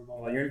the Super Bowl,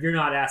 well, you're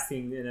not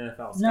asking the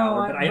NFL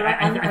scholar, no, but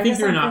I think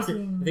they're an opposite.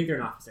 I think they're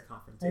an opposite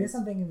conference. I guess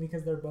I'm thinking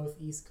because they're both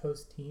East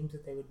Coast teams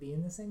that they would be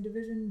in the same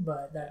division,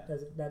 but that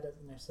doesn't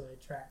necessarily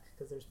track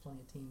because there's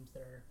plenty of teams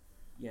that are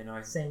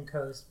same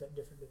coast but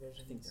different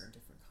divisions. I think they're in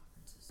different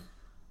conferences.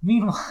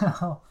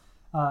 Meanwhile,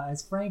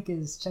 as Frank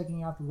is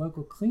checking out the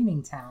local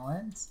cleaning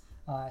talent,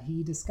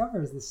 he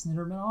discovers the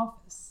Snitterman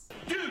office.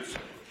 Dudes,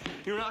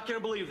 you're not gonna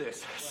believe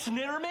this.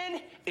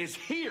 Snitterman is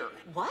here.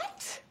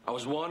 What? I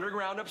was wandering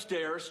around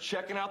upstairs,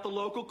 checking out the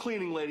local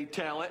cleaning lady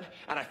talent,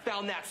 and I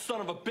found that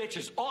son of a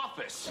bitch's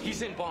office.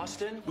 He's in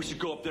Boston. We should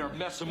go up there and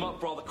mess him up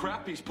for all the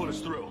crap he's put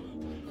us through.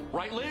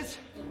 Right, Liz?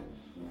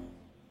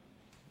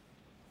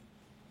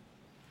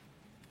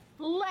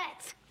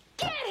 Let's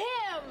get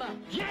him!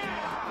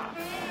 Yeah!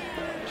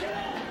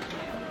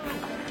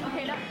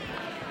 Okay, now.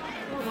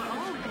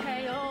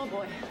 Okay, oh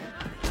boy.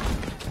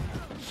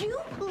 You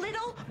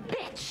little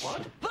bitch!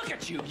 What? Look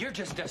at you. You're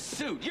just a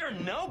suit. You're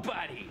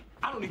nobody.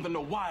 I don't even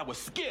know why I was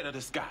scared of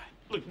this guy.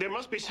 Look, there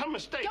must be some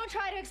mistake. Don't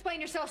try to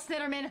explain yourself,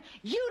 Snitterman.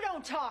 You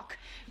don't talk.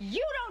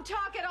 You don't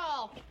talk at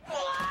all.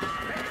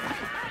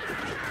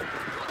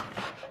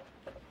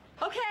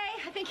 Okay,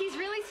 I think he's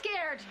really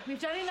scared. We've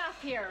done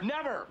enough here.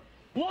 Never.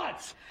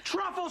 Once.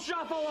 Truffle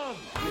shuffle him.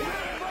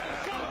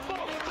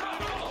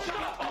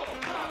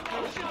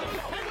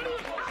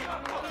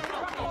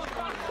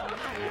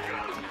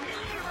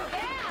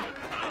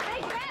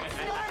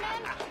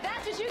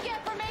 That's what you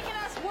get for making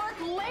us work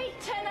late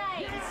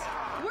tonight.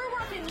 We're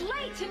working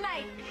late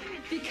tonight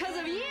because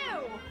of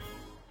you.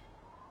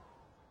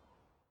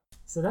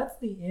 So that's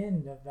the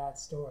end of that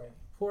story.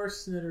 Poor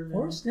Snitterman.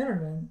 Poor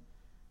Snitterman.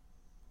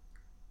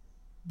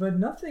 But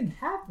nothing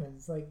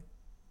happens. Like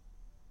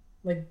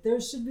there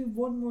should be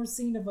one more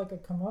scene of like a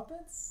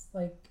comeuppance.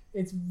 Like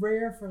it's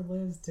rare for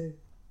Liz to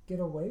get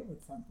away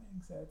with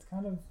something, so it's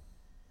kind of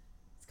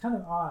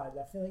odd.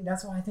 I feel like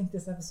that's why I think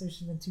this episode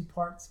should have been 2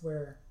 parts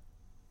where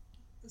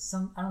I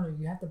don't know,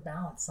 you have to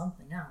balance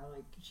something out.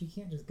 Like she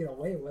can't just get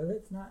away with it.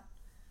 It's not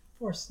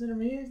poor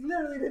Snitterman. He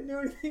literally didn't do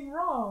anything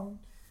wrong.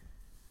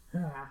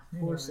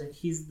 Poor Snitterman.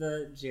 He's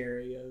the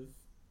Jerry of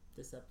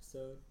this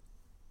episode.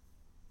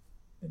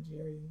 The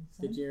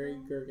Jerry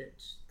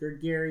Gergich.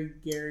 Gary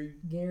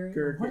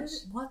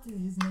Gergich. What did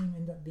his name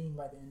end up being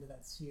by the end of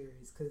that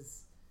series?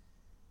 Because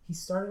he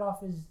started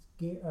off as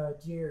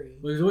Jerry.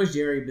 Well, it was always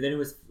Jerry, but then it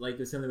was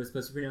something that was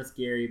supposed to be pronounced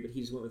Gary, but he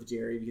just went with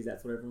Jerry because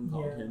that's what everyone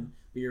called him.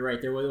 But you're right.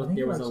 There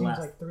was a last.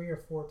 Like 3 or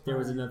 4 times. There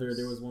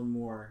was one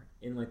more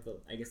in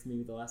I guess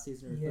maybe the last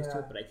season or close to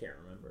it, but I can't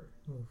remember.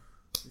 Oof.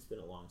 It's been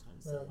a long time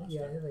since I watched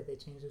it. Like they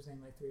changed his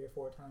name like 3 or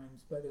 4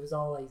 times, but it was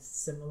all like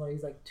similar.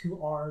 He's like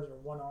 2 R's or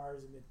 1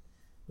 R's,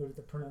 and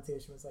the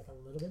pronunciation was like a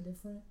little bit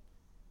different.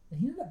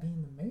 And he ended up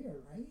being the mayor,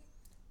 right?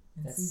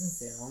 That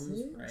sounds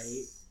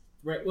right.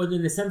 Right. Well,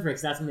 in the Sun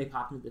Freaks, that's when they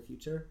popped into the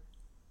future.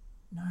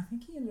 No, I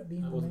think he ended up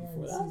being the mayor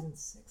in season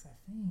 6. I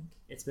think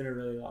it's been a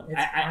really long.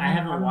 I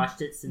haven't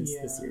watched it since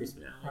the series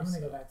finale. I'm gonna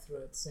go back through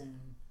it soon,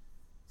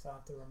 so I will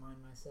have to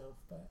remind myself.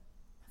 But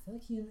I feel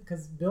like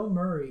because Bill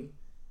Murray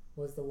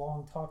was the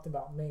long talked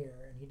about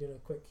mayor, and he did a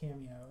quick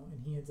cameo,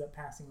 and he ends up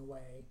passing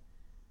away.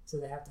 So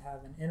they have to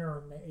have an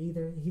interim mayor.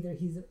 Either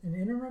he's an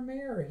interim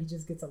mayor, or he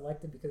just gets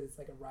elected because it's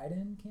like a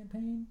write-in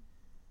campaign.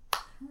 I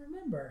don't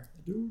remember.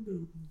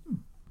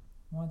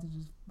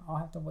 I'll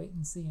have to wait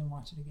and see and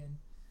watch it again.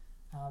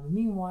 But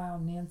meanwhile,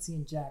 Nancy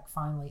and Jack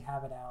finally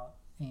have it out,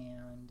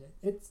 and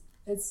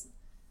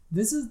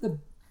this is the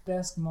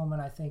best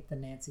moment I think the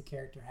Nancy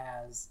character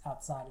has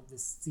outside of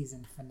this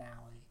season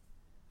finale.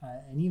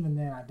 And even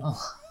then, I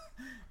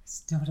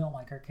still don't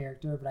like her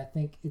character, but I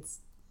think it's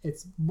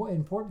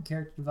important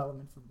character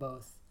development for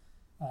both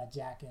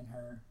Jack and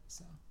her.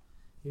 So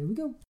here we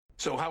go.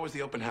 So how was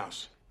the open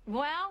house?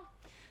 Well,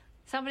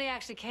 somebody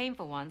actually came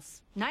for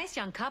once. Nice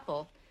young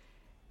couple.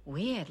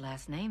 Weird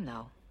last name,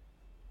 though.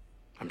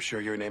 I'm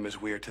sure your name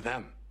is weird to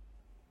them.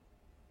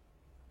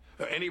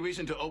 Any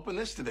reason to open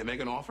this? Did they make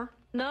an offer?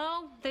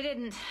 No, they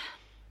didn't.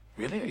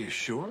 Really? Are you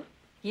sure?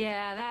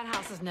 Yeah, that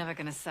house is never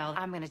gonna sell.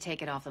 I'm gonna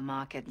take it off the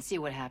market and see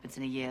what happens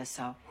in a year or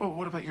so. Well,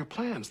 what about your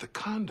plans? The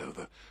condo,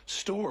 the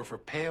store for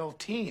pale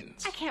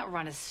teens. I can't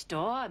run a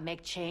store and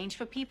make change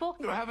for people.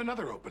 We'll have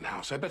another open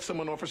house. I bet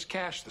someone offers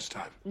cash this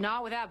time.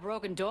 Not with that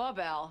broken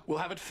doorbell. We'll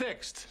have it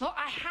fixed. Look,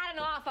 I had an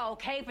offer,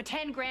 okay, for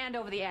 10 grand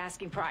over the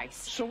asking price.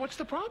 So what's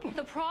the problem?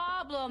 The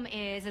problem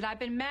is that I've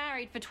been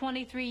married for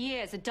 23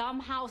 years. A dumb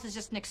house is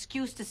just an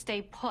excuse to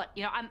stay put.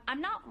 You know,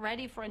 I'm not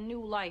ready for a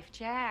new life,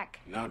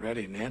 Jack. Not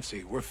ready,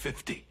 Nancy. We're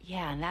 50 50.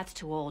 Yeah, and that's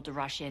too old to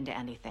rush into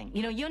anything.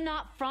 You know, you're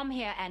not from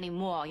here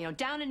anymore. You know,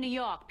 down in New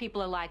York,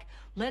 people are like,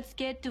 let's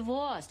get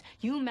divorced.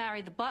 You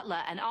marry the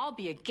butler, and I'll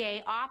be a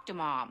gay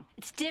Octomom.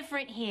 It's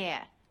different here.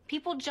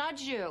 People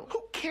judge you.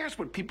 Who cares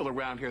what people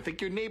around here think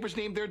your neighbors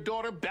named their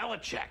daughter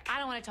Belichick? I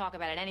don't want to talk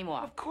about it anymore.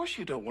 Of course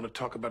you don't want to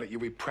talk about it, you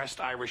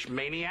repressed Irish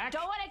maniac.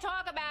 Don't want to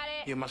talk about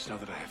it. You must know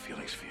that I have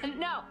feelings for you.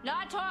 No,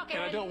 not talking.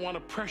 And I don't want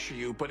to pressure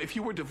you, but if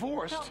you were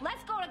divorced... No,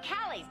 let's go to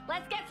Callie's.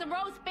 Let's get some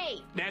roast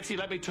beef. Nancy,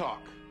 let me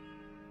talk.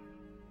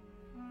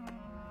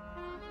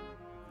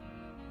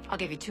 I'll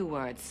give you 2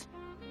 words.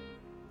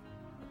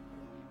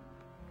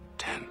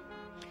 10.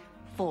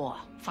 4.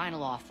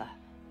 Final offer.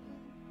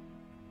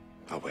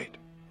 I'll wait.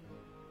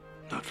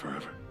 Not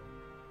forever.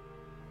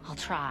 I'll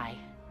try.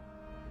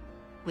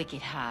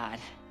 Wicked hard.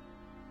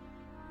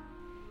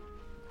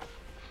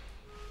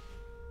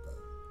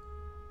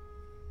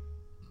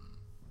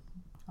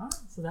 Alright,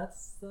 so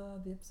that's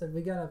the episode.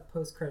 We got a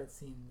post-credit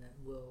scene that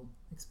we'll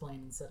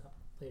explain and set up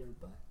later,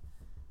 but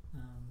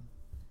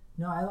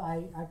no,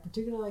 I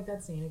particularly like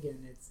that scene. Again,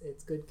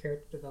 it's good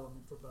character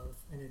development for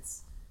both, and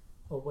it's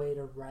a way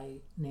to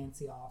write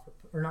Nancy off,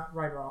 or not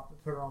write her off,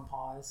 but put her on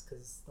pause,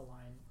 because the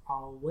line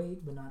 "I'll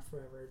wait, but not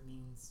forever"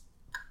 means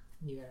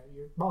you're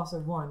also,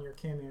 one, your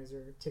cameos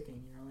are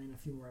ticking. You're only in a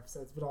few more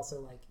episodes, but also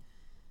like,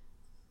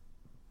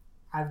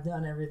 I've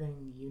done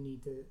everything you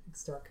need to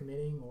start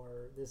committing,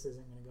 or this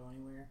isn't going to go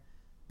anywhere.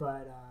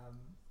 But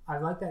I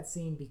like that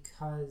scene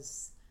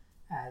because,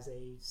 as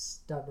a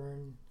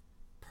stubborn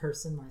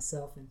person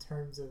myself, in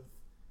terms of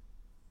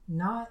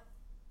not,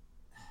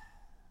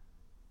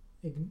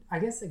 I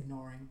guess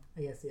ignoring.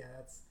 I guess, yeah,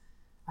 that's.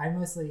 I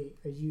mostly,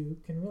 you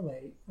can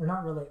relate, or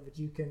not relate, but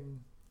you can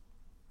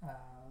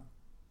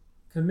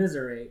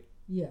commiserate.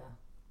 Yeah.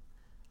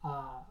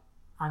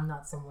 I'm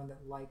not someone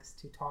that likes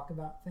to talk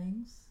about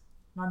things.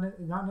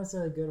 Not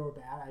necessarily good or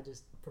bad. I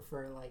just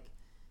prefer, like,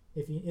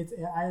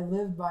 I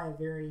live by a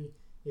very,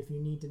 if you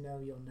need to know,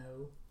 you'll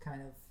know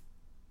kind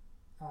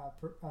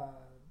of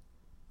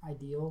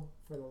ideal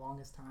for the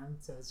longest time.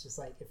 So it's just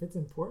like, if it's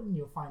important,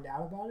 you'll find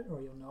out about it,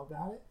 or you'll know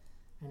about it.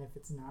 And if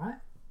it's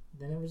not,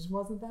 then it just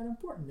wasn't that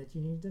important that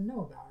you needed to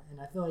know about it. And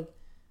I feel like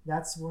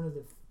that's one of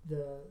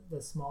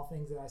the small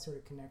things that I sort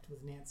of connect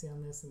with Nancy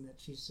on this, and that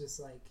she's just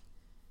like,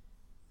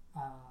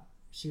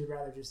 she would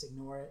rather just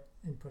ignore it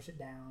and push it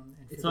down.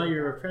 And it's all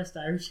your repressed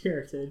Irish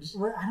heritage.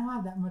 Well, I don't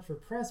have that much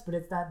repressed, but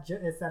it's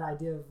that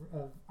idea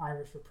of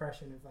Irish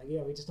repression of like,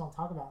 yeah, we just don't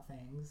talk about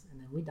things, and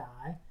then we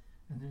die,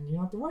 and then you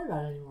don't have to worry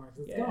about it anymore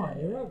because it's gone,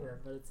 you're over.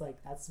 But it's like,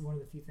 that's one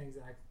of the few things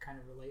that I kind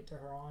of relate to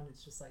her on.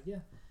 It's just like, yeah.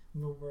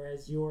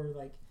 Whereas you're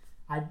like,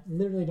 I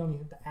literally don't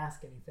even have to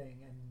ask anything,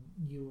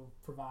 and you will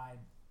provide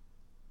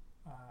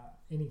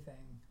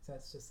anything. So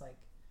it's just like,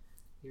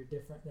 you're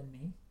different than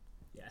me.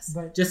 Yes.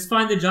 But just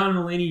find the John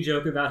Mulaney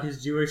joke about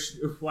his Jewish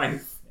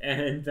wife,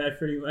 and that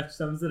pretty much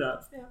sums it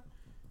up.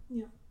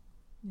 Yeah.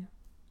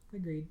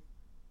 Agreed.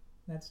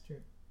 That's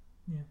true.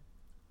 Yeah.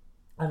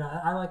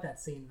 I like that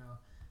scene though.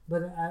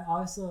 But I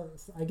also,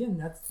 again,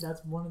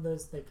 that's one of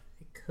those, like,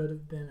 it could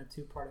have been a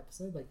 2-part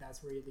episode. Like,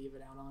 that's where you leave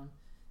it out on.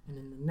 And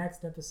in the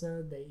next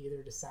episode, they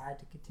either decide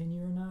to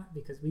continue or not,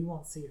 because we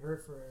won't see her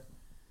for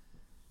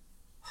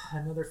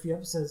another few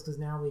episodes, because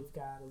now we've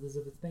got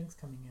Elizabeth Banks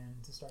coming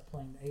in to start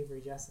playing the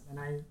Avery Jessup.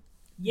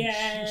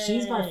 And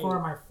she's by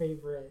far my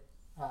favorite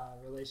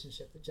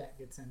relationship that Jack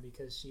gets in,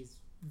 because she's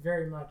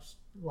very much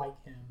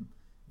like him,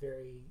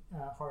 very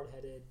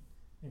hard-headed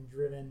and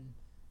driven,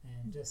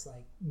 and just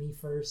like me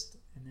first,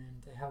 and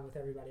then to hell with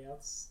everybody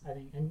else. I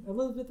think, and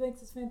Elizabeth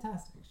Banks is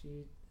fantastic.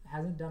 She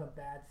hasn't done a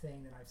bad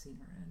thing that I've seen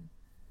her in.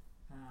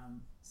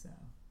 So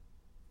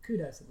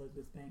kudos,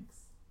 Elizabeth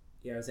Banks.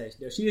 Yeah, I would say,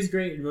 no, she is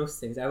great in most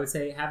things. I would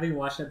say, having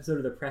watched an episode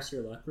of the Press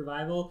Your Luck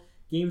revival,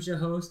 game show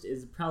host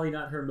is probably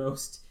not her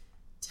most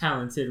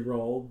talented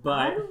role, but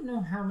I don't know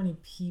how many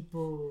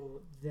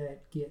people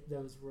that get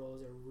those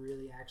roles are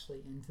really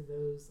actually into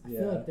those. I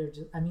feel like they're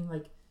just, I mean,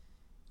 like,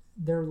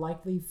 they're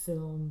likely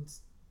filmed.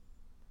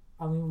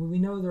 I mean, we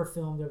know they're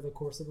filmed over the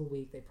course of a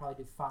week. They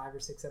probably do 5 or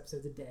 6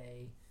 episodes a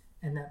day,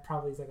 and that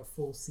probably is like a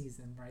full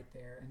season right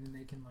there. And then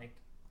they can like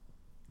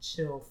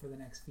chill for the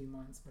next few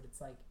months. But it's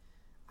like,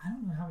 I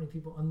don't know how many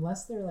people,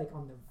 unless they're like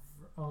on the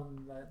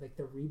like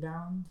the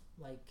rebound,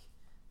 like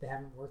they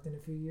haven't worked in a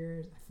few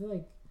years. I feel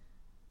like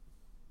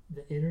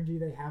the energy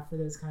they have for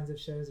those kinds of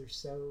shows are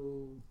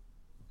so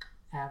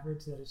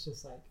average that it's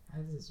just like,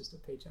 this is just a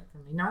paycheck for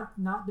me.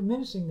 Not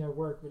diminishing their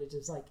work, but it's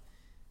just like,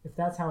 if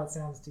that's how it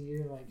sounds to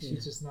you, like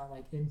she's just not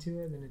like into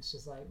it, then it's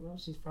just like, well,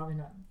 she's probably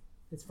not.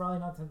 It's probably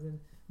not something.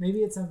 Maybe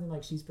it's something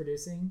like she's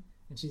producing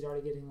and she's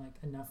already getting like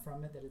enough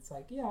from it that it's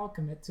like, yeah, I'll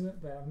commit to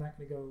it, but I'm not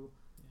going to go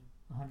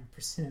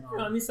 100% on.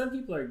 No, I mean, some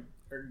people are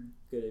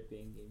good at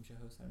being game show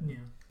hosts. I don't know.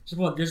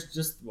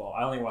 Yeah.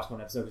 I only watched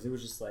one episode because it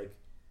was just like,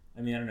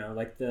 I mean, I don't know,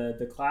 like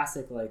the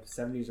classic like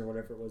 70s or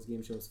whatever it was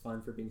game show was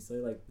fun for being silly.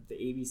 Like the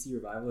ABC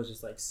revival is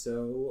just like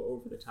so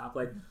over the top.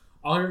 Like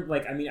I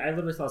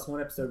literally saw this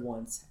one episode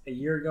once, a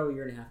year ago, a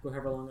year and a half ago,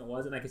 however long it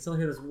was, and I could still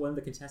hear one of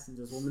the contestants,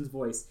 this woman's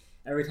voice,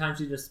 every time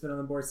she just spit on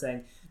the board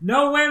saying,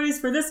 "No whammies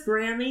for this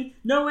Grammy!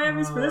 No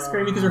whammies for this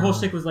Grammy!" Because her whole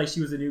shtick was like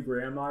she was a new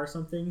grandma or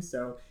something,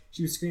 so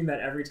she would scream that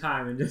every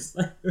time, and just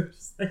like, it was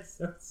just like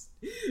so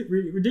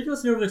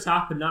ridiculous and over the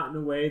top, but not in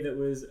a way that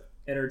was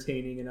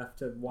entertaining enough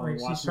to want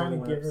to watch. She's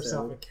trying to give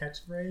herself a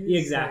catchphrase. Yeah,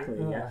 exactly.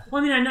 Like, yeah.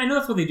 Well, I mean, I know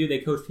that's what they do. They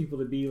coach people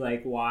to be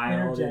like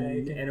wild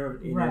and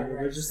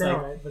right. Just like,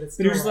 it, but it's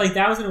it was just like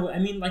that was in a way. I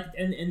mean, like,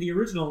 and the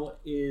original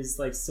is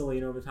like silly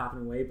and over the top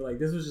in a way, but like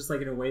this was just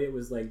like in a way that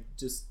was like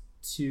just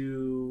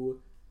too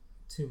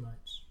much.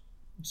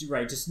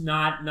 Right, just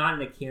not in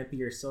a campy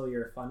or silly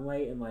or fun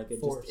way, and like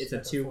it's a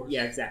too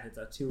exactly, it's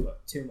a too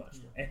much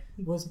way.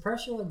 Was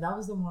Pressure like that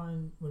was the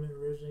one when it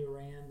originally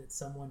ran that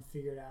someone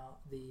figured out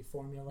the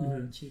formula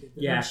and cheated?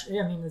 I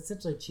mean,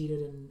 essentially cheated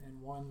and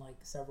won like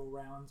several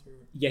rounds.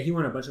 He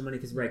won a bunch of money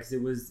because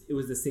it was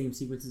the same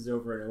sequences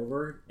over and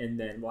over, and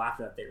then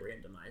after that they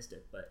randomized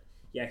it. But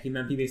yeah, he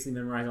basically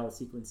memorized all the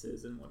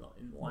sequences and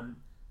won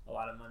a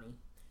lot of money.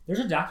 There's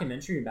a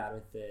documentary about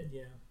it that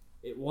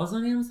it was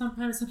on Amazon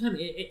Prime. Sometimes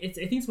I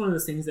think it's one of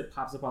those things that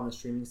pops up on the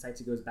streaming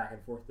sites. It goes back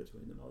and forth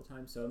between them all the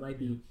time, so it might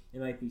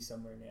be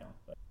somewhere now.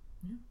 But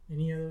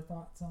any other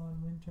thoughts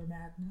on Winter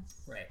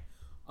Madness? Right.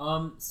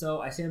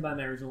 So I stand by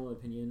my original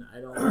opinion.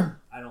 I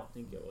don't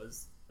think it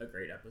was a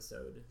great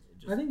episode.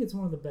 I think it's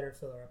one of the better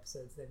filler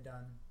episodes they've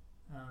done.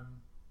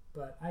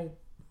 But I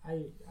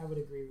would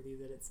agree with you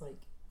that it's like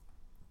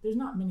there's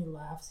not many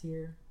laughs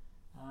here,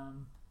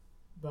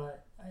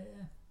 but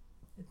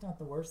it's not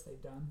the worst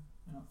they've done.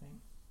 I don't think.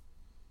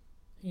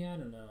 Yeah, I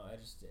don't know.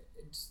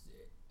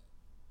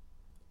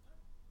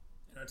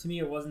 To me,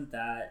 it wasn't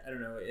that. I don't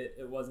know.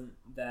 It wasn't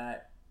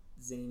that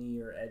zany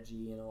or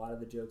edgy, and a lot of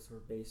the jokes were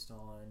based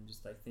on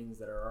just like things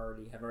that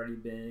have already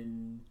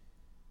been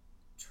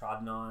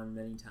trodden on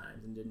many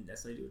times, and didn't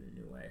necessarily do it in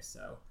a new way.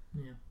 So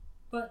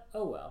but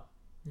oh well.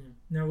 Yeah.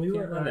 No, we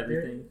were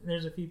everything.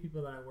 There's a few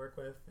people that I work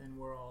with, and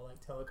we're all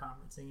like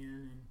teleconferencing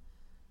in,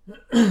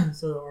 and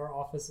so our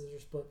offices are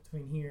split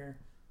between here,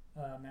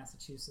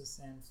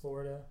 Massachusetts, and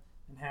Florida.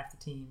 And half the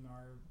team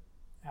are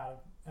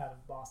out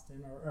of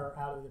Boston or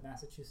out of the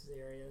Massachusetts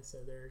area. So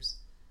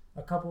there's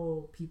a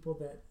couple people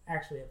that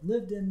actually have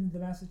lived in the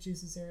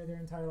Massachusetts area their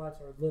entire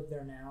lives or live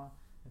there now,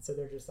 and so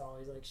they're just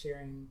always like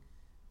sharing,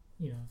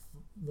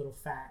 little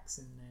facts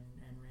and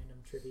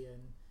random trivia.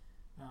 And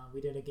we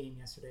did a game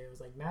yesterday. It was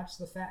like match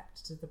the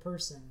fact to the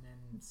person,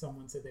 and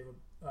someone said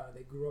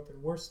they grew up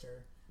in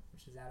Worcester,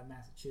 which is out of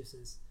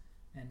Massachusetts,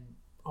 and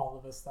all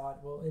of us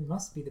thought, well, it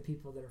must be the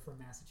people that are from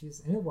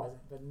Massachusetts, and it wasn't.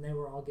 But then they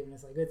were all giving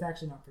us like, it's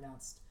actually not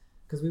pronounced,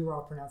 because we were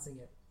all pronouncing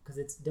it because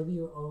it's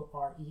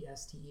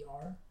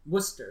Worester.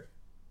 Worcester.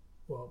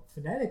 Well,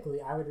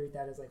 phonetically, I would read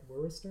that as like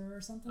Worcester or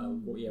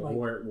something.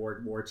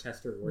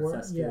 Worcester,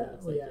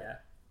 Worcester.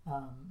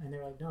 And they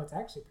were like, no, it's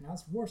actually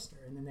pronounced Worcester.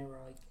 And then they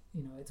were like,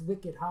 it's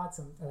wicked hot.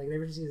 Like they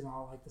were just using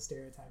all like the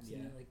stereotypes,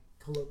 like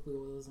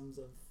colloquialisms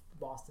of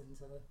Boston,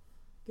 so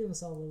give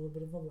us all a little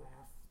bit of a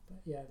laugh.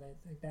 Yeah,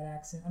 that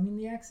accent. I mean,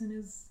 the accent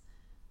is,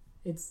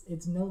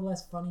 it's no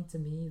less funny to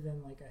me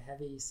than like a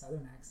heavy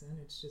Southern accent.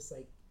 It's just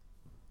like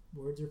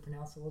words are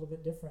pronounced a little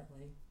bit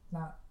differently.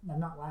 I'm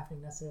not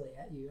laughing necessarily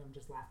at you. I'm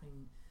just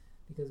laughing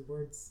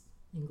because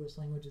English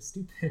language is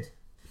stupid.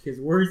 Because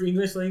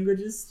English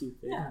language is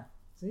stupid. Yeah.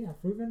 So yeah,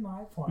 proving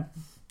my point.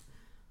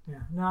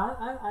 Yeah.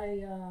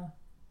 No,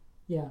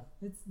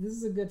 this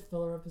is a good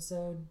filler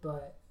episode,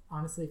 but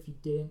honestly, if you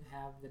didn't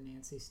have the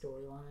Nancy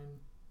storyline,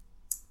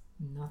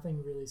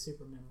 nothing really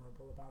super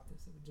memorable about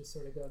this. It would just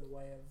sort of go the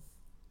way of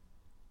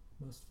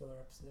most filler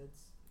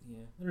episodes. Yeah,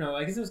 I don't know.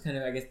 I guess it was kind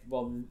of. Is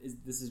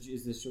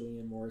this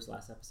Julianne Moore's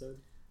last episode?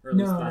 Or at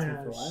least last one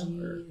for a while? She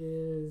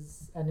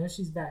is. I know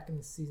she's back in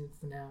the season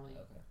finale.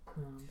 Okay.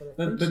 But I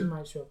think she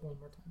might show up one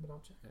more time. But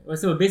I'll check. Okay. Well,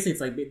 so basically,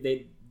 it's like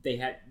they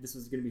had this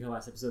was going to be her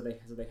last episode.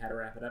 So they had to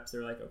wrap it up. So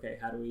they're like, okay,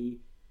 how do we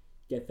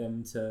get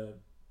them to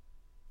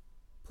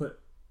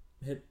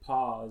hit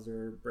pause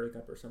or break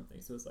up or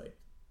something? So it's like,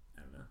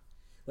 I don't know.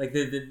 Like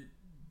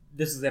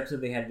this is the episode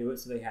they had to do it,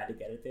 so they had to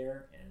get it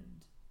there, and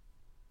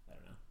I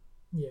don't know.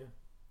 Yeah.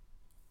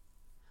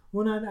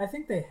 Well, I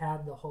think they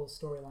had the whole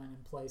storyline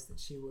in place that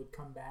she would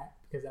come back,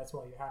 because that's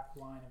why you have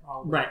the line of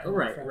all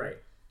right.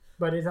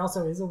 But it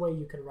also is a way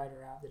you could write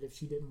her out that if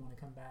she didn't want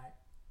to come back,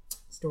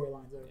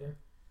 storyline's over.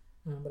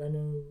 Yeah. But I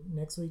know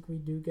next week we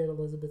do get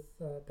Elizabeth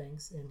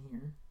Banks in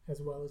here,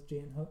 as well as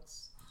Jan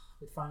Hooks.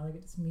 We finally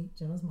get to meet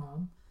Jenna's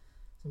mom,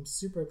 so I'm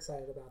super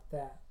excited about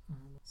that.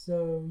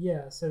 So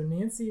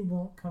Nancy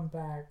won't come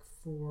back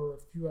for a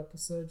few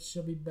episodes.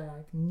 She'll be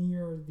back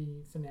near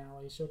the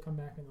finale. She'll come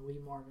back in the Lee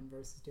Marvin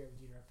versus Derek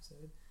Jeter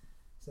episode.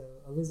 So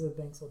Elizabeth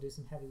Banks will do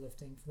some heavy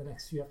lifting for the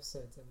next few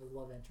episodes of the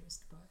love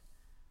interest. But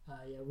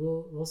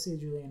we'll see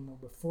Julianne Moore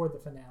before the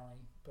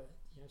finale. But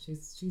yeah,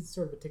 she's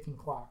sort of a ticking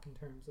clock in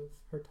terms of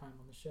her time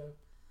on the show.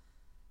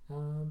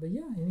 But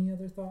yeah, any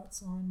other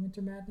thoughts on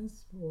Winter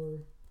Madness, or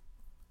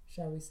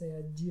shall we say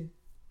adieu?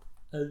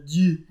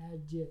 Adieu.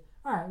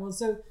 All right. Well,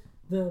 so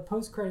The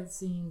post-credit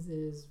scenes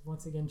is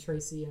once again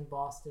Tracy in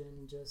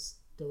Boston just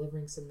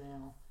delivering some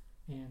mail,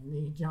 and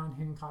the John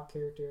Hancock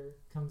character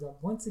comes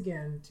up once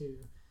again to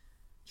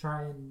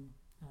try and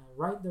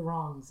right the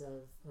wrongs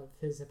of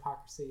his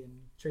hypocrisy,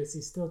 and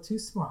Tracy's still too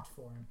smart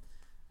for him,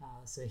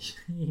 so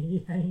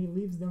he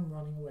leaves them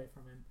running away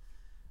from him.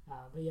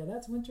 But yeah,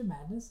 that's Winter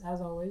Madness. As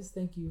always,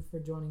 thank you for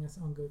joining us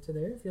on Go To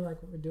There. If you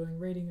like what we're doing,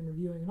 rating and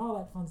reviewing and all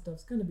that fun stuff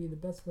is going to be the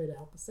best way to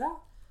help us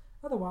out.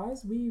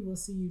 Otherwise, we will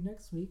see you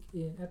next week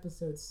in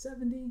episode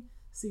 70,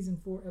 season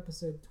 4,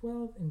 episode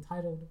 12,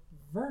 entitled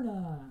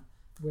Verna,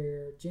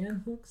 where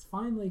Jan Hooks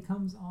finally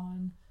comes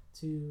on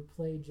to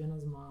play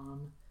Jenna's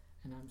mom,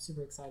 and I'm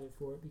super excited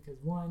for it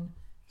because, one,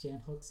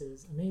 Jan Hooks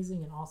is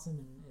amazing and awesome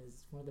and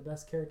is one of the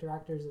best character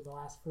actors of the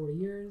last 40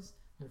 years.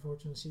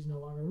 Unfortunately, she's no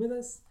longer with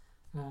us.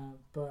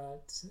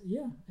 But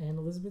yeah, and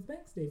Elizabeth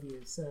Banks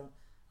debuts, so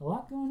a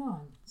lot going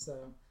on.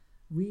 So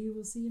we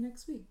will see you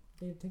next week.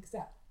 Dave, take us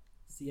out.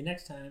 See you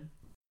next time.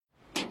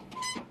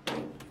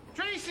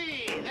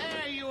 Tracy,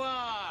 there you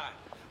are.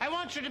 I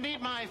want you to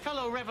meet my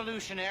fellow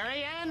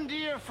revolutionary and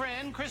dear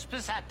friend,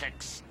 Crispus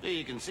Attucks.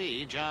 You can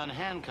see John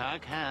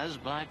Hancock has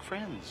black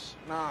friends.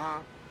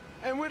 Uh-huh.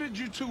 And where did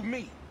you two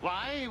meet?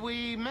 Why,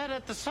 we met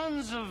at the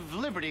Sons of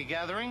Liberty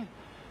gathering.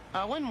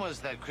 When was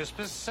that,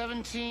 Crispus?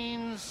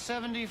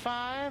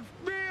 1775?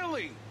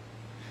 Really?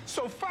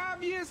 So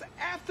 5 years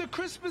after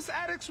Crispus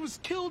Attucks was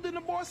killed in the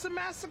Boston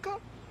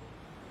Massacre?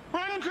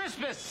 Run,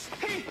 Crispus!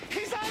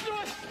 He's onto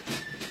us!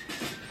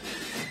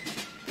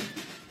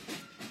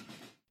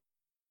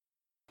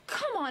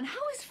 Come on,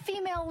 how is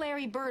female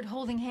Larry Bird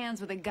holding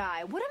hands with a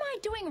guy? What am I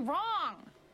doing wrong?